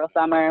 Hot girl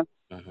summer.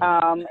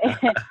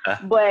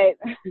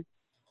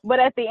 But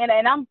at the end,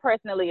 and I'm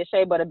personally a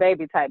Shea Butter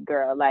Baby type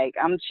girl. Like,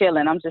 I'm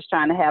chilling. I'm just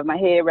trying to have my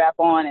head wrap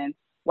on and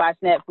watch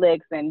Netflix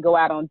and go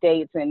out on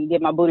dates and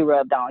get my booty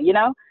rubbed on, you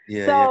know?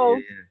 It's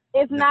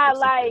not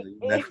like,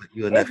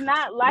 it's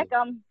not like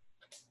I'm,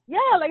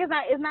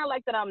 it's not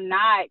like that I'm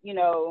not, you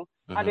know,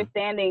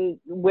 understanding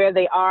where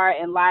they are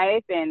in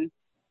life and,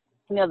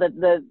 you know,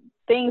 the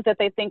things that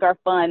they think are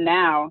fun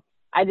now.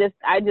 I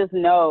just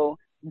know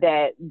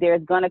that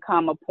there's going to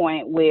come a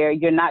point where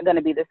you're not going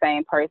to be the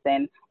same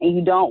person, and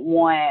you don't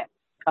want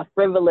a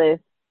frivolous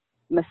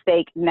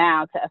mistake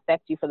now to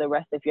affect you for the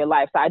rest of your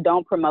life. So I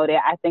don't promote it.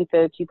 I think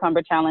the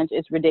cucumber challenge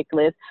is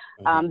ridiculous.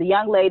 The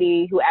young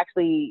lady who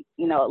actually,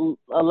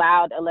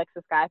 allowed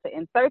Alexa Sky to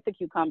insert the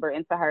cucumber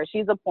into her,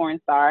 she's a porn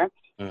star.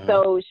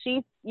 So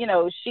she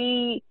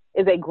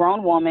is a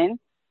grown woman.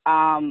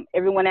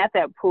 Everyone at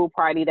that pool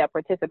party that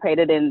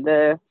participated in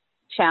the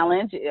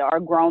challenge are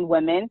grown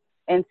women.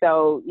 And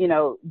so,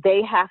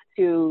 they have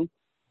to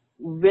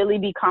really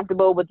be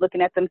comfortable with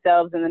looking at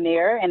themselves in the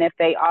mirror. And if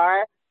they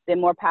are, then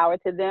more power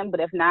to them. But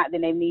if not,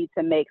 then they need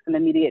to make some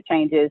immediate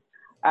changes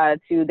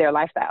to their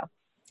lifestyle.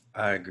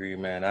 I agree,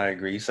 man. I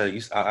agree.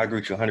 I agree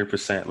with you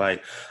 100%.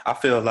 Like, I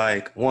feel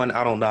like, one,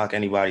 I don't knock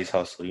anybody's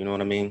hustle. You know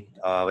what I mean?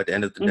 At the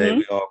end of the day,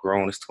 we all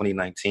grown. It's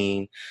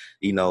 2019.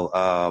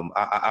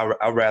 I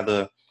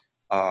rather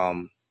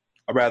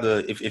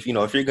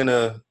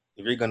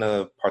if you're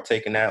gonna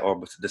partake in that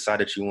or decide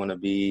that you want to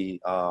be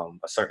a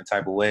certain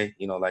type of way,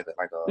 like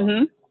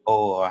a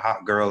or a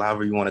hot girl,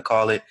 however you want to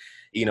call it,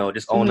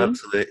 just own up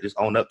to it. Just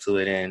own up to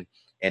it and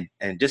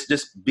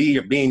just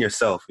being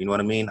yourself. You know what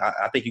I mean?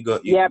 I think you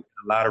get a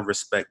lot of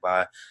respect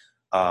by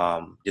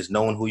just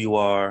knowing who you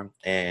are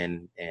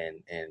and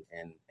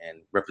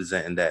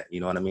representing that.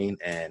 You know what I mean?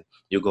 And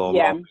you'll go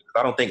along.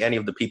 I don't think any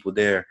of the people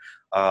there,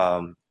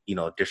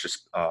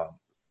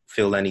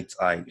 feel any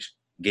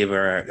giving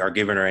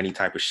her any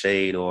type of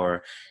shade,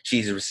 or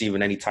she's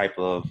receiving any type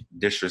of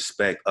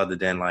disrespect other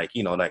than like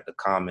the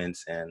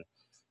comments and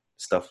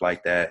stuff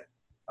like that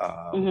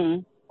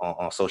on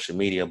social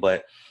media.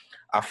 But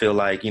I feel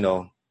like,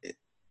 I'm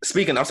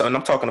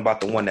talking about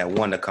the one that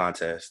won the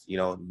contest,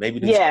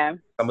 maybe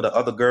some of the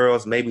other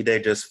girls, maybe they're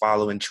just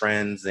following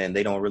trends and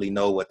they don't really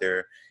know what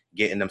they're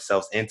getting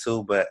themselves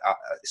into. But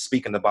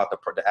speaking about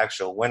the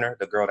actual winner,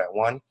 the girl that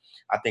won,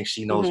 I think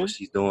she knows what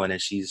she's doing and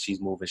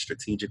she's moving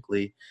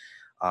strategically.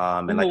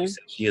 And like you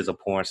said, she is a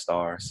porn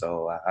star.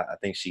 So I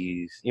think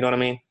she's, you know what I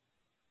mean?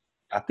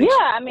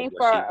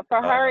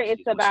 For her,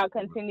 it's about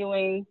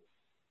continuing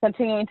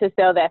to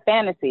sell that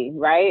fantasy,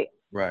 right?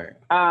 Right.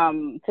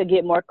 To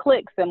get more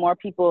clicks and more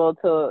people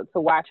to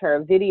watch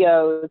her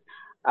videos.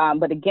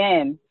 But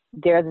again,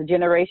 there's a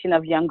generation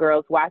of young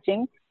girls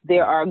watching.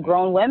 There are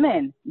grown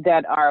women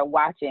that are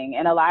watching.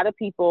 And a lot of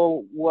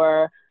people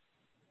were,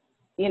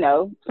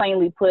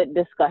 plainly put,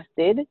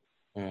 disgusted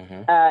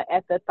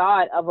at the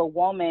thought of a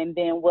woman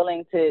being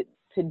willing to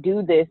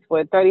do this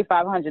for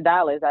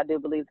 $3,500. I do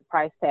believe the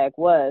price tag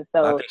was.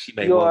 So I think she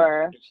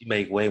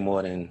made way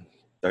more than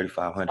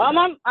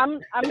 $3,500.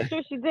 I'm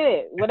sure she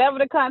did, whatever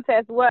the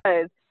contest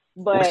was.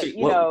 But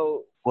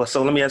well,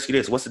 so let me ask you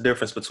this: what's the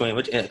difference between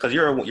because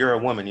you're a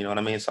woman, you know what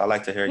I mean? So I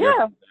like to hear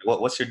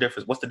what's your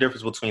difference? What's the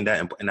difference between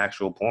that and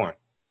actual porn?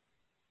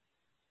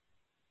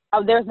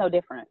 Oh, there's no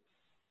difference.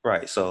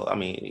 Right. So I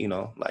mean,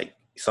 like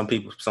some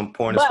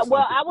porn. But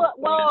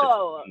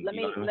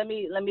let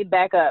me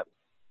back up.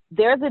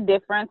 There's a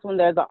difference when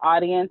there's an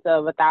audience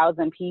of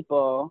 1,000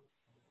 people,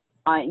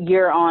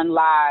 you're on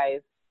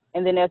live.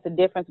 And then there's a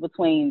difference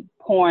between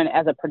porn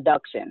as a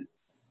production.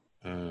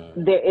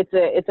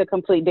 It's a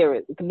complete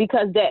difference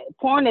because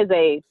porn is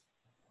a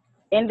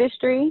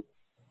industry.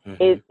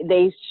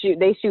 They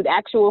shoot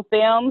actual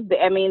films. They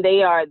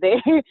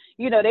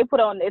put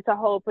on, it's a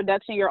whole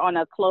production. You're on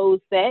a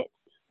closed set,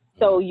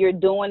 so you're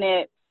doing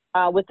it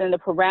within the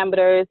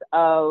parameters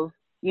of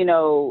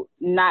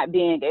not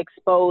being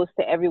exposed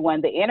to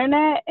everyone. The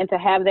internet, and to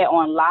have that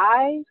on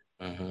live,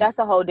 that's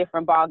a whole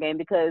different ballgame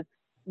because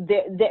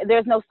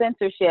there's no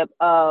censorship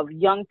of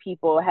young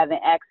people having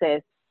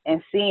access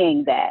and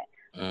seeing that.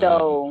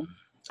 So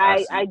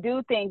I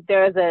do think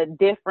there's a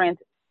difference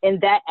in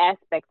that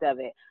aspect of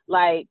it.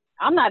 Like,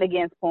 I'm not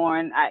against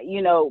porn.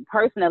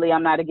 Personally,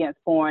 I'm not against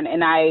porn.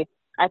 And I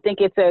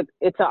think it's an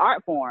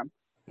art form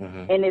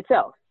in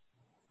itself.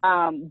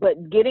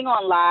 But getting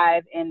on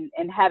live and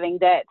having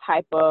that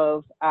type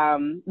of,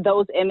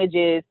 those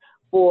images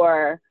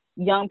for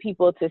young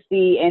people to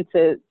see and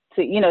to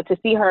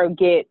see her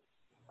get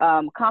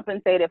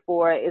compensated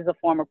for is a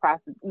form of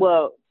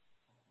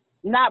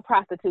not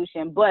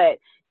prostitution, but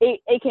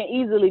it can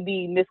easily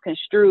be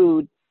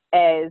misconstrued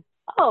as,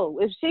 oh,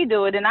 if she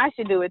do it, then I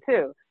should do it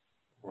too.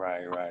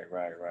 Right.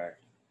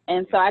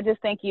 And so I just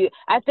think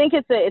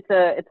it's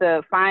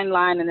a fine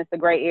line, and it's a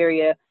gray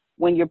area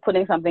when you're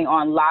putting something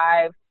on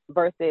live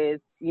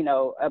versus,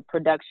 a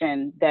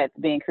production that's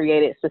being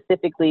created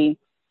specifically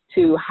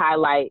to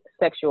highlight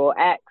sexual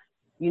acts.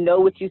 You know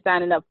what you're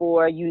signing up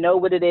for. You know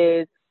what it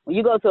is. When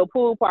you go to a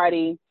pool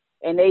party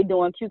and they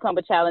doing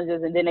cucumber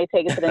challenges and then they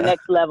take it to the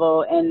next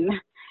level and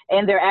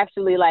they're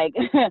actually like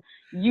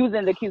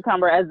using the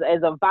cucumber as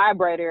a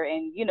vibrator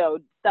and,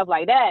 stuff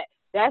like that.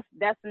 That's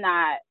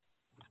not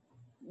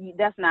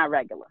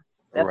regular.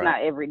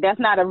 That's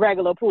not a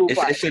regular pool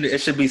party.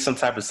 It should be some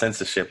type of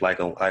censorship, like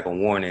a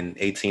warning,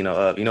 18 or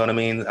up. You know what I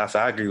mean? So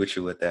I agree with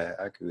you with that.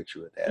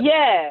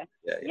 Yeah.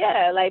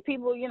 Like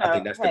people, I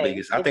think that's the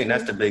biggest. I think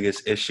that's the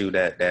biggest issue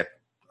that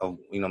you know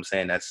what I'm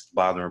saying, that's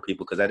bothering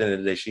people, because at the end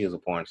of the day, she is a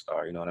porn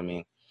star. You know what I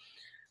mean?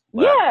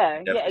 But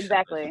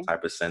exactly. Some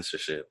type of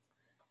censorship.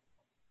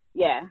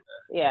 Yeah.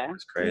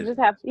 It's crazy. You just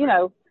have,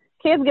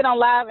 kids get on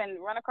live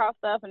and run across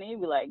stuff, and then you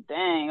be like,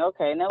 dang,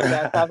 okay, now we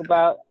got to talk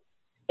about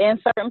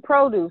inserting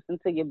produce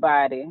into your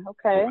body.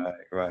 Okay.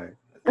 Right.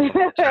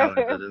 There's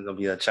gonna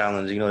be a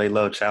challenge. You know, they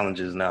love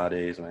challenges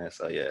nowadays, man.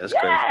 So yeah, it's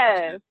crazy.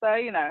 Yeah.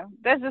 So,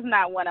 that's just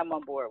not one I'm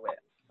on board with.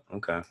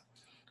 Okay.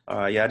 All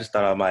right. Yeah, I just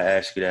thought I might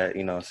ask you that,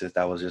 since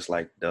that was just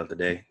like the other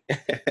day.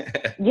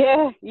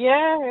 Yeah,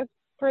 it's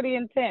pretty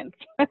intense.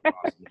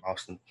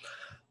 Awesome.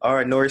 All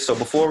right, Nori. So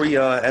before we,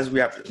 as we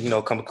have,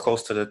 come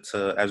close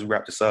to as we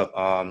wrap this up,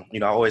 I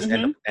always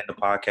end the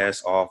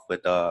podcast off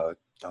with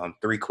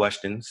 3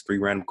 questions, 3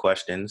 random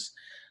questions.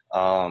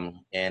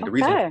 And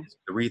the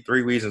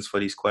three reasons for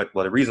these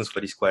the reasons for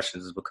these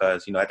questions is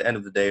because, at the end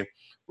of the day,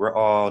 we're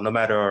all, no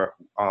matter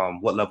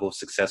what level of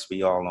success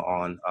we all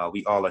are on,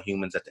 we all are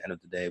humans at the end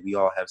of the day. We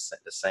all have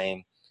the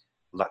same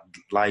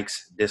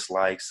likes,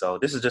 dislikes. So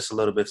this is just a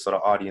little bit so the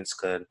audience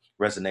could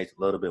resonate a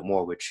little bit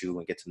more with you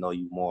and get to know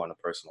you more on a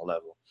personal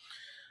level.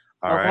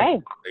 All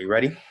right. Are you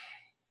ready?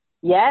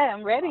 Yeah,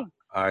 I'm ready.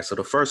 All right. So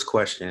the first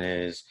question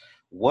is,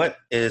 what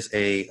is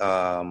a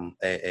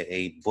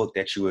book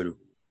that you would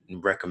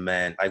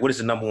recommend? Like, what is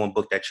the number 1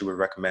 book that you would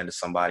recommend to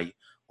somebody,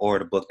 or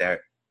the book that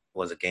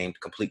was a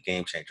complete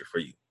game changer for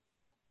you?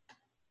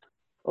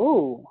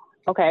 Ooh,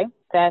 okay.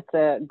 That's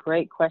a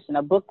great question.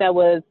 A book that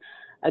was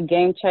a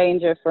game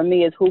changer for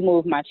me is Who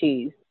Moved My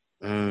Cheese.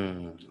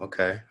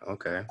 Okay.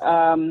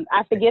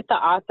 I forget the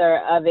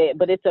author of it,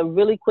 but it's a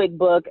really quick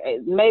book,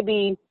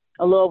 maybe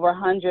a little over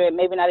 100,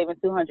 maybe not even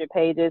 200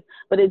 pages,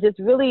 but it just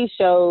really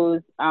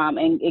shows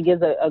and it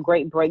gives a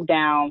great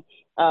breakdown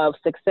of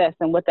success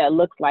and what that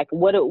looks like.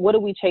 What are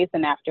we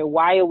chasing after?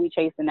 Why are we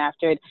chasing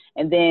after it?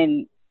 And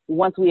then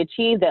once we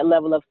achieve that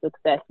level of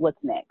success, what's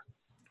next?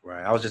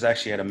 Right. I was just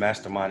actually at a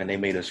mastermind and they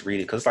made us read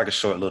it because it's like a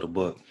short little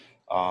book.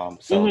 Do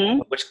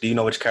you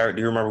know which character?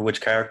 Do you remember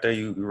which character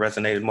you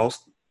resonated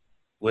most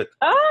with?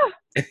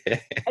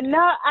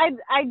 No,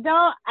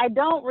 I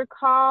don't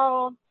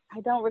recall.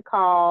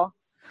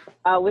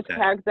 Which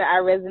character I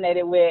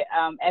resonated with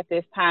at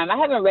this time. I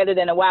haven't read it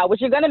in a while,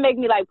 which you're gonna make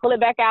me like pull it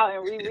back out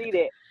and reread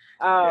it.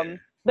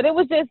 But it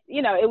was just,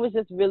 it was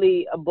just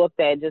really a book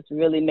that just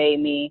really made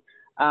me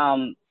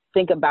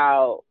think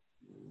about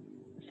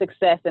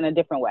success in a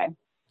different way.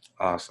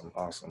 Awesome.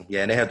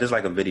 Yeah, and there's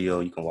like a video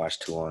you can watch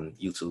too on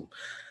YouTube.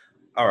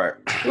 All right.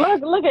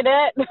 Look at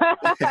that.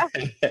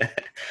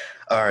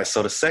 All right.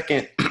 So the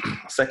second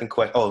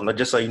question. Oh,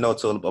 just so you know,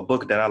 too, a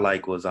book that I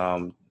like was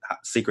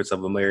Secrets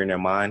of a Millionaire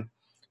Mind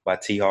by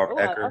T. Harv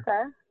Eker.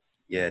 Okay.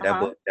 Yeah,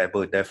 that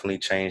book definitely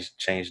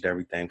changed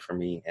everything for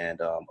me.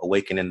 And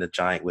Awakening the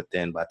Giant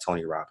Within by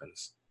Tony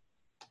Robbins.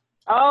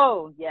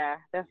 Oh yeah,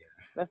 that's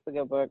a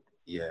good book.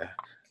 Yeah.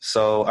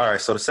 So all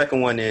right. So the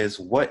second one is,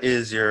 what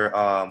is your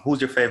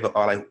who's your favorite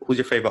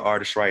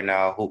artist right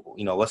now? Who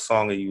what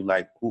song are you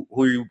like?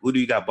 Who do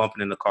you got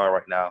bumping in the car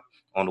right now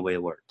on the way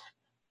to work?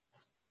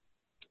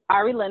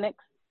 Ari Lennox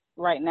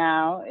right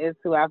now is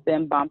who I've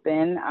been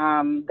bumping.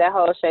 That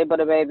whole Shea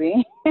Butter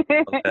Baby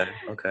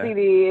okay.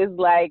 CD is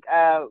like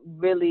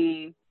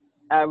really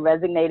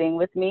resonating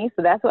with me.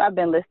 So that's what I've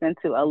been listening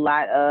to a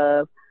lot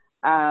of.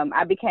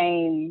 I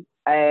became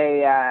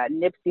a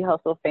Nipsey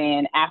Hussle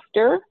fan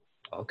after.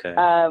 Okay.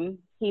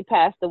 He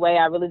passed away.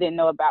 I really didn't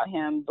know about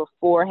him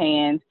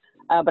beforehand,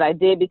 but I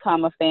did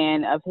become a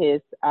fan of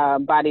his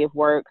body of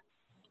work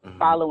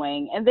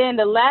following. And then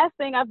the last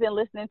thing I've been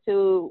listening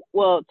to,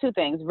 well, 2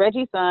 things.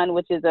 Reggie Sun,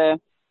 which is a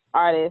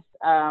artist.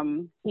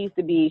 He used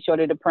to be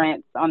Shorty the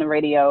Prince on the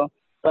radio,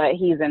 but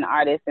he's an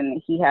artist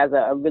and he has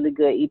a really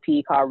good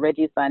EP called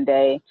Reggie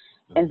Sunday.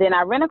 And then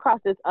I ran across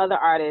this other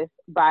artist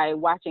by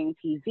watching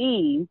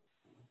TV.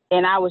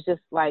 And I was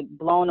just like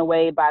blown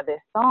away by this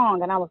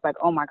song. And I was like,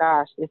 oh my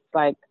gosh, it's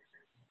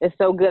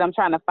so good. I'm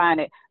trying to find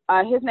it.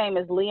 His name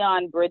is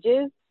Leon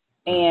Bridges.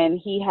 And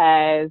he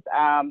has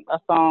a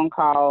song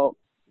called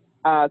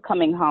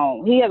Coming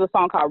Home. He has a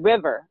song called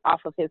River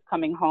off of his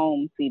Coming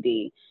Home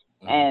CD.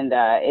 And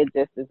it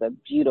just is a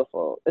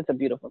beautiful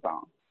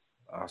song.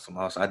 Awesome.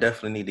 I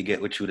definitely need to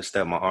get with you to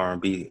step my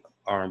R&B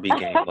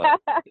game up.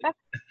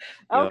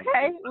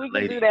 Okay, we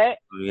can do that.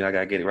 I mean, I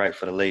gotta get it right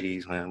for the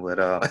ladies, man. But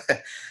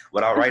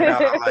right now,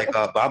 I like.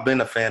 But I've been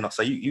a fan.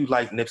 So you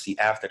like Nipsey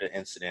after the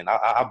incident?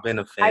 I've been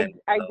a fan.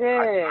 I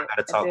did. I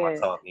gotta talk my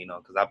talk,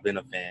 because I've been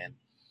a fan.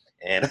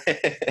 And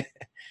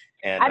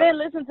I didn't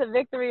listen to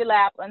Victory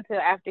Lap until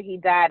after he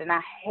died, and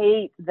I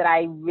hate that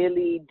I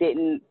really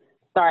didn't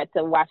start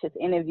to watch his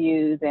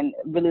interviews and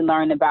really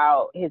learn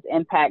about his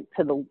impact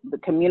to the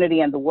community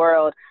and the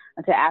world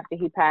until after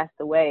he passed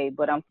away.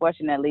 But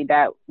unfortunately,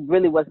 that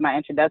really was my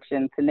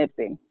introduction to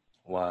Nipsey.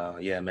 Wow.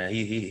 Yeah, man.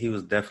 He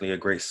was definitely a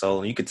great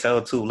soul. And you could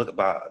tell, too, look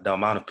about the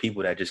amount of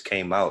people that just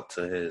came out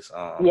to his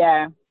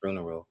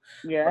funeral.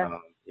 Yeah.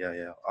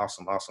 Yeah.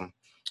 Awesome.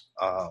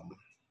 I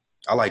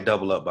like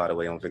Double Up, by the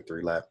way, on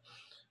Victory Lap.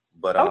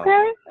 But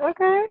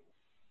Okay.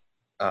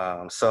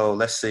 So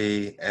let's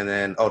see. And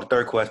then,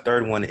 the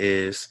third one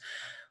is,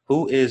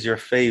 who is your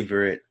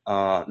favorite?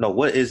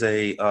 What is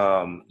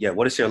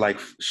what's your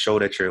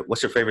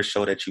favorite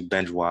show that you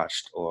binge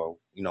watched, or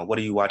what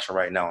are you watching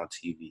right now on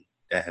TV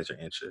that has your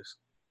interest?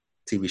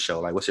 TV show?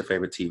 Like, what's your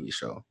favorite TV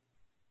show?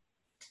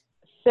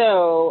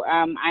 So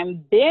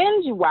I'm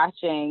binge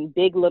watching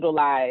Big Little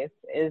Lies.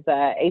 Is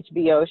a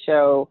HBO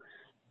show.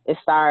 It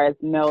stars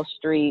Meryl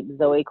Streep,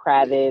 Zoe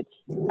Kravitz.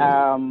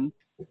 Um,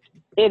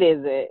 it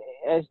is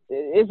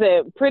it's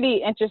a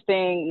pretty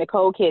interesting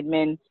Nicole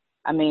Kidman.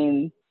 I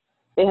mean,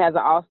 it has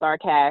an all-star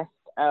cast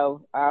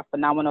of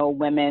phenomenal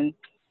women.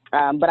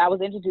 But I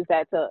was introduced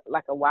that to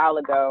like a while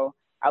ago.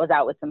 I was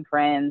out with some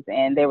friends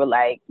and they were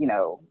like,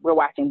 we're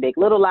watching Big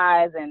Little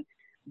Lies and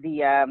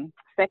the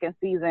second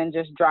season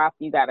just dropped.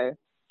 You gotta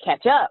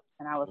catch up.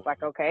 And I was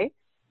like, okay.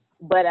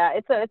 But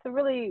it's a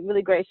really,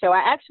 really great show. I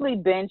actually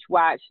binged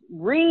watch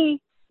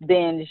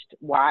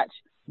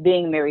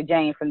Being Mary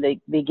Jane from the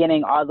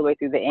beginning all the way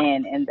through the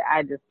end, and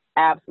I just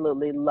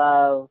absolutely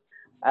love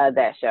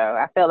that show.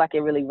 I felt like it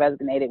really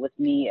resonated with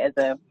me as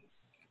a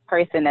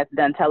person that's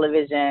done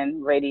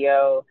television,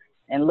 radio,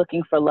 and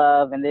looking for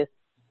love in this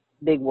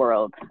big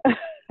world. All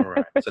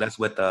right. So that's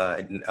with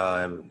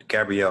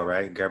Gabrielle,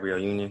 right? Gabrielle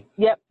Union.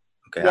 Yep.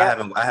 Okay.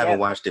 Yep. I haven't Yep.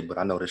 watched it, but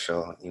I know the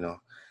show.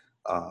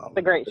 It's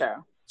a great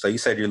show. So you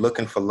said you're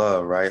looking for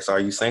love, right? So are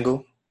you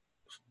single?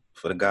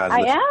 For the guys I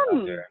listening out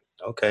am. there.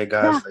 Okay,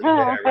 guys. So you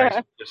hear that,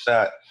 right? Good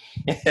shot.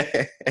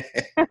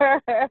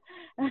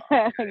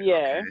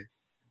 Yeah. Okay.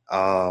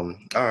 All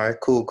right,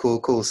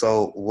 cool.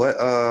 So what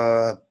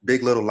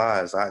Big Little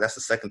Lies? That's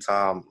the second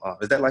time.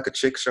 Is that like a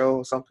chick show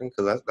or something?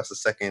 Because that's the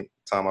second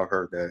time I've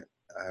heard that.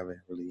 I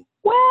haven't really.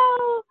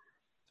 Well,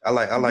 I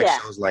like yeah.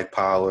 shows like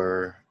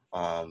Power,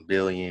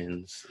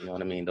 Billions. You know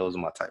what I mean? Those are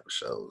my type of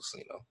shows.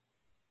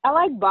 I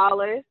like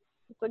Ballers.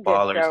 It's a good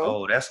Ballers. show.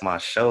 Oh, that's my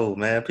show,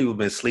 man. People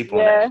been sleeping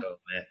on that show,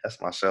 man.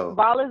 That's my show.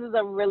 Ballers is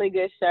a really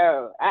good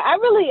show.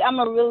 I'm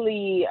a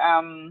really,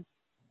 I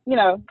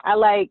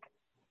like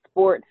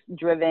sports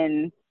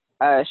driven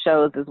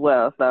shows as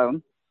well.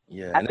 So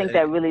Yeah, I think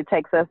that really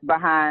takes us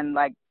behind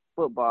like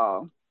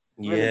football.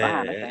 Really yeah,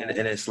 behind the scenes.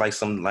 and it's like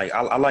some like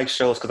I like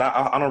shows because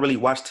I don't really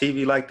watch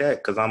TV like that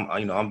because I'm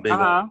big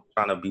on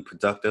trying to be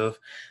productive.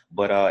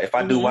 But if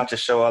I do watch a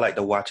show, I like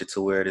to watch it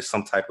to where there's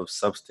some type of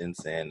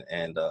substance and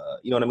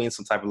you know what I mean,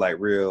 some type of like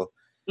real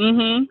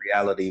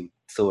reality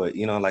to it.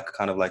 Like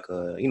kind of like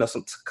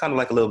some kind of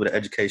like a little bit of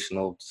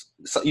educational,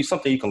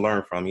 something you can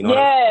learn from. You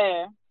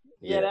know.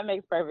 Yeah, that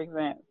makes perfect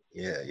sense.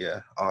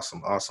 Yeah.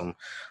 Awesome.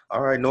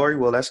 All right, Nori.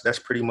 Well, that's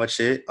pretty much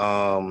it.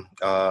 Do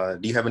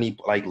you have any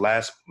like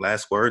last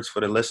words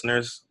for the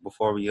listeners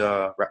before we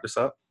wrap this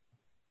up?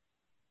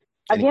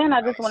 Again,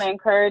 I just want to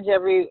encourage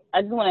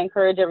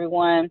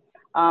everyone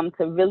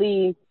to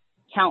really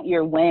count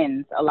your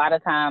wins. A lot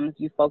of times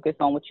you focus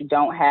on what you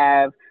don't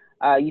have.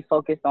 You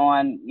focus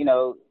on,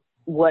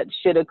 what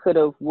shoulda,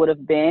 coulda, would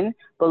have been,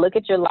 but look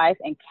at your life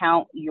and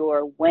count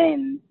your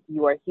wins.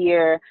 You are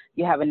here.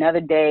 You have another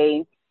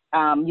day.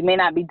 You may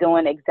not be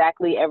doing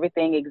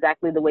everything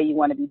exactly the way you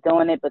want to be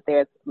doing it, but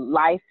there's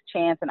life,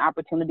 chance, and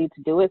opportunity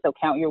to do it. So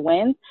count your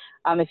wins.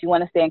 If you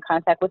want to stay in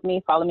contact with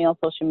me, follow me on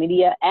social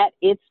media at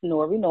It's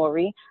Nori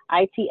Nori,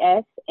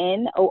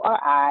 ITSNORI.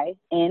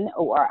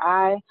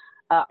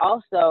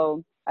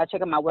 Also,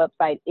 check out my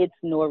website,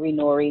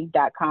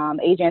 itsnorinori.com.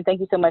 Adrian, thank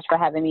you so much for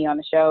having me on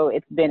the show.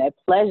 It's been a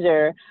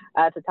pleasure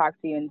to talk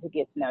to you and to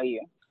get to know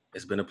you.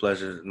 It's been a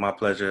pleasure. My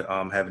pleasure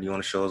having you on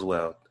the show as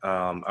well.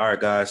 All right,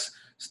 guys,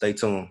 stay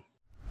tuned.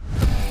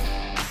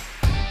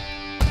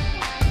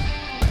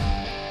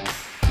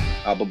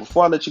 But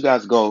before I let you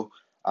guys go,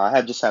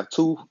 I just have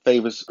two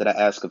favors that I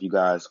ask of you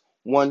guys.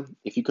 One,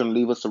 if you can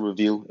leave us a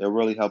review, it'll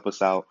really help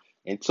us out.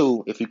 And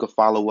two, if you could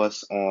follow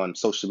us on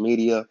social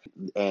media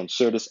and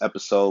share this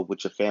episode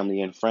with your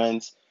family and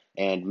friends.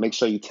 And make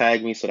sure you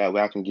tag me so that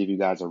way I can give you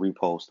guys a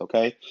repost,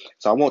 okay?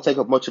 So I won't take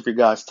up much of your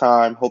guys'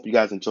 time. Hope you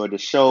guys enjoyed the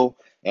show,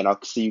 and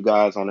I'll see you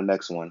guys on the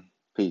next one.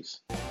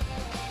 Peace.